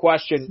that, no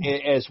question,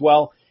 as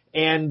well.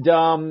 And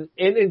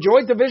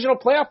enjoy divisional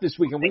playoff this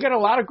weekend. We got a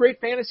lot of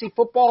great fantasy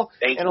football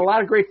a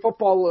lot of great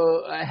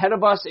football ahead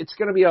of us. It's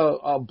going to be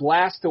a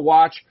blast to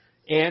watch.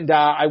 And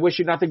I wish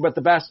you nothing but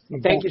the best.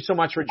 Thank you so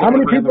much for joining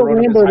me. How many people at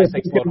Lambeau this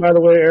weekend, by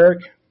the way, Eric?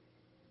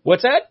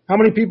 What's that? How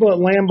many people at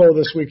Lambeau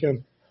this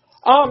weekend?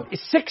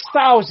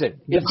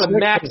 6,000 is the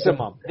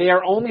maximum. They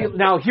are only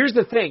now. Here's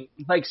the thing,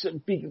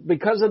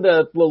 because of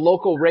the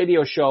local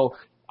radio show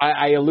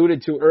I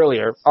alluded to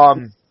earlier.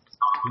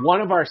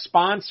 One of our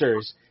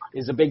sponsors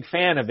is a big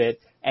fan of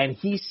it, and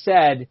he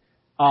said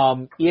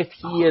if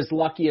he is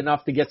lucky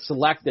enough to get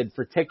selected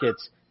for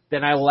tickets,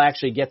 then I will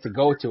actually get to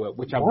go to it,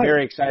 which I'm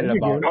very excited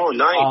about. Oh,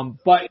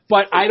 nice.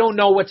 But I don't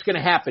know what's going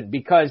to happen,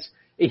 because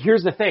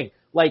here's the thing,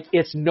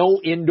 it's no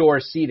indoor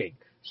seating.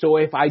 So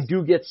if I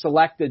do get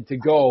selected to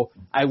go,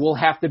 I will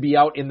have to be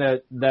out in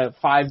the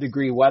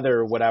 5-degree weather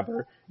or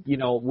whatever,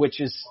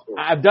 which is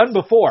I've done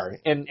before,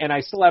 and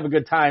I still have a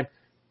good time.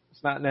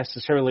 It's not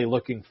necessarily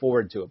looking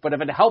forward to it. But if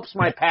it helps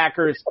my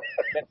Packers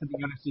get to the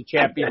NFC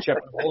Championship,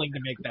 I'm willing to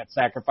make that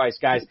sacrifice,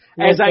 guys,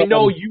 as I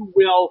know you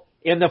will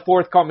in the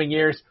forthcoming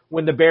years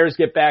when the Bears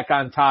get back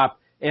on top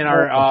and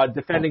are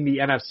defending the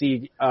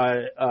NFC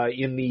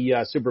in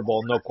the Super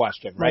Bowl, no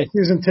question, right?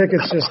 Season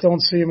tickets just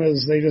don't seem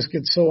they just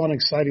get so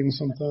unexciting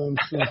sometimes.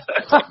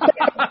 So.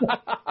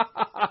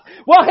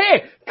 Well,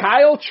 hey,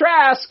 Kyle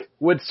Trask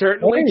would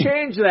certainly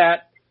change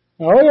that.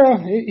 Oh yeah,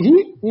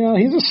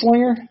 he's a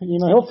slinger.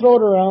 He'll throw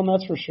it around.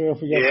 That's for sure.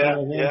 If we get yeah.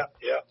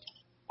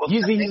 Well,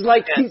 he's thank you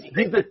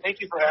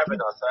for having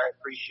us. I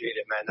appreciate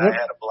it, man. I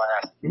had a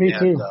blast. Me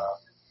too.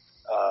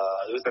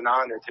 It was an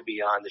honor to be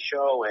on the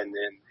show and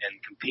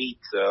compete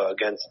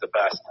against the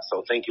best.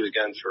 So thank you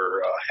again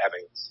for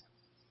having us.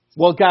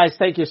 Well, guys,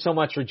 thank you so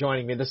much for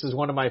joining me. This is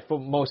one of my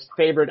most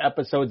favorite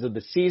episodes of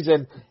the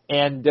season,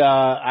 and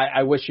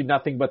I wish you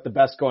nothing but the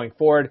best going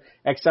forward,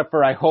 except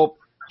for I hope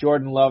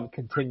Jordan Love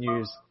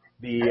continues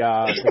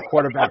the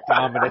quarterback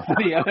dominance of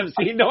the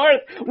NFC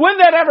North. When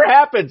that ever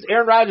happens,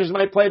 Aaron Rodgers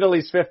might play till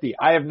he's 50.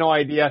 I have no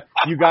idea.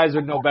 You guys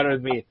would know better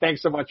than me.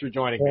 Thanks so much for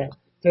joining me.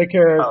 Take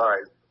care. All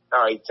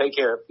right. Take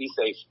care. Be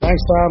safe.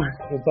 Thanks, Tom.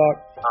 Good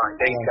talk. All right.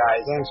 Thanks,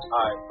 guys. Thanks.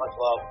 All right. Much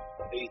love.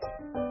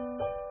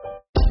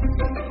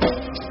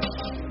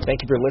 Peace.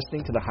 Thank you for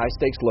listening to the High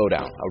Stakes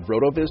Lowdown, a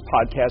RotoViz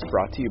podcast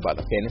brought to you by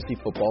the Fantasy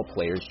Football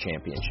Players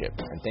Championship.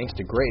 And thanks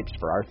to Grapes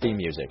for our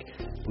theme music.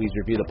 Please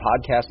review the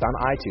podcast on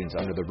iTunes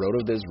under the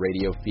RotoViz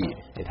radio feed.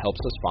 It helps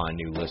us find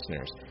new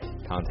listeners.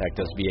 Contact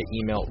us via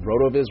email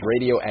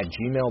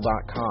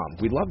rotovizradio@gmail.com.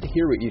 We'd love to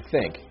hear what you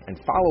think. And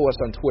follow us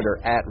on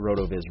Twitter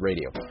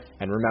 @RotoVizRadio.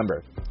 And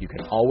remember, you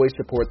can always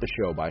support the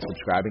show by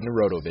subscribing to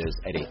RotoViz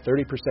at a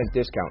 30%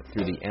 discount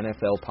through the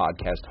NFL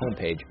Podcast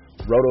homepage,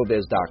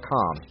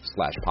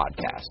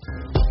 rotoviz.com/podcast.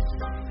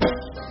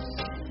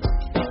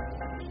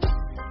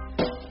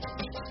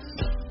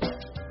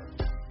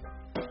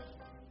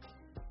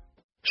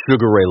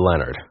 Sugar Ray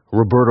Leonard,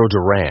 Roberto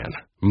Duran,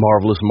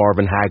 Marvelous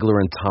Marvin Hagler,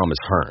 and Thomas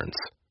Hearns.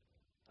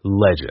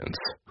 Legends,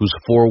 whose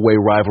four-way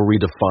rivalry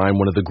defined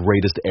one of the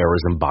greatest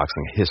eras in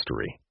boxing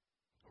history.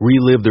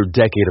 Relive their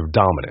decade of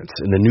dominance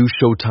in the new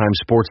Showtime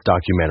sports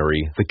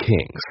documentary, The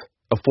Kings,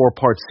 a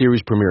 4-part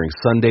series premiering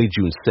Sunday,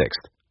 June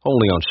 6th,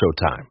 only on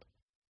Showtime.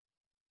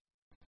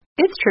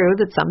 It's true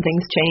that some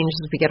things change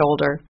as we get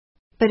older.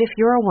 But if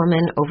you're a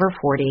woman over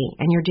 40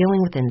 and you're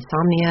dealing with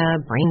insomnia,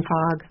 brain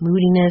fog,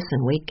 moodiness,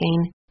 and weight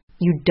gain,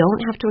 you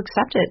don't have to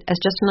accept it as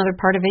just another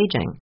part of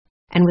aging.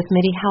 And with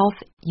MIDI Health,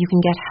 you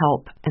can get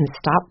help and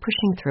stop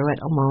pushing through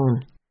it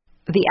alone.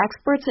 The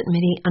experts at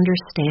MIDI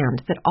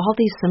understand that all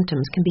these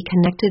symptoms can be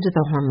connected to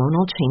the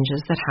hormonal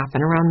changes that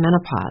happen around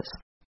menopause.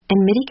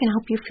 And MIDI can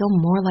help you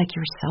feel more like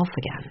yourself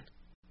again.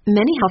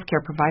 Many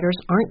healthcare providers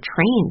aren't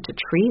trained to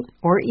treat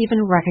or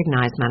even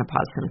recognize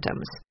menopause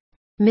symptoms.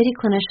 MIDI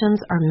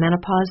clinicians are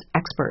menopause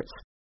experts.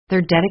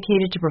 They're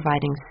dedicated to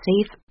providing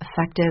safe,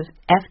 effective,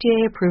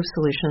 FDA-approved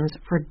solutions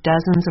for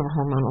dozens of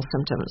hormonal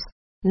symptoms,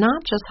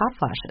 not just hot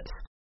flashes.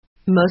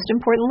 Most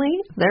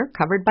importantly, they're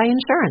covered by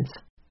insurance.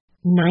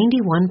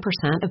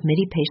 91% of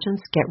MIDI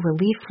patients get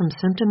relief from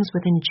symptoms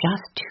within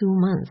just 2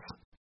 months.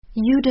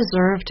 You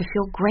deserve to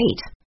feel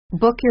great.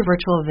 Book your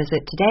virtual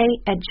visit today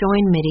at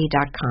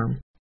joinmidi.com.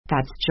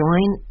 That's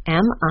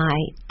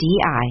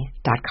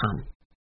joinmidi.com.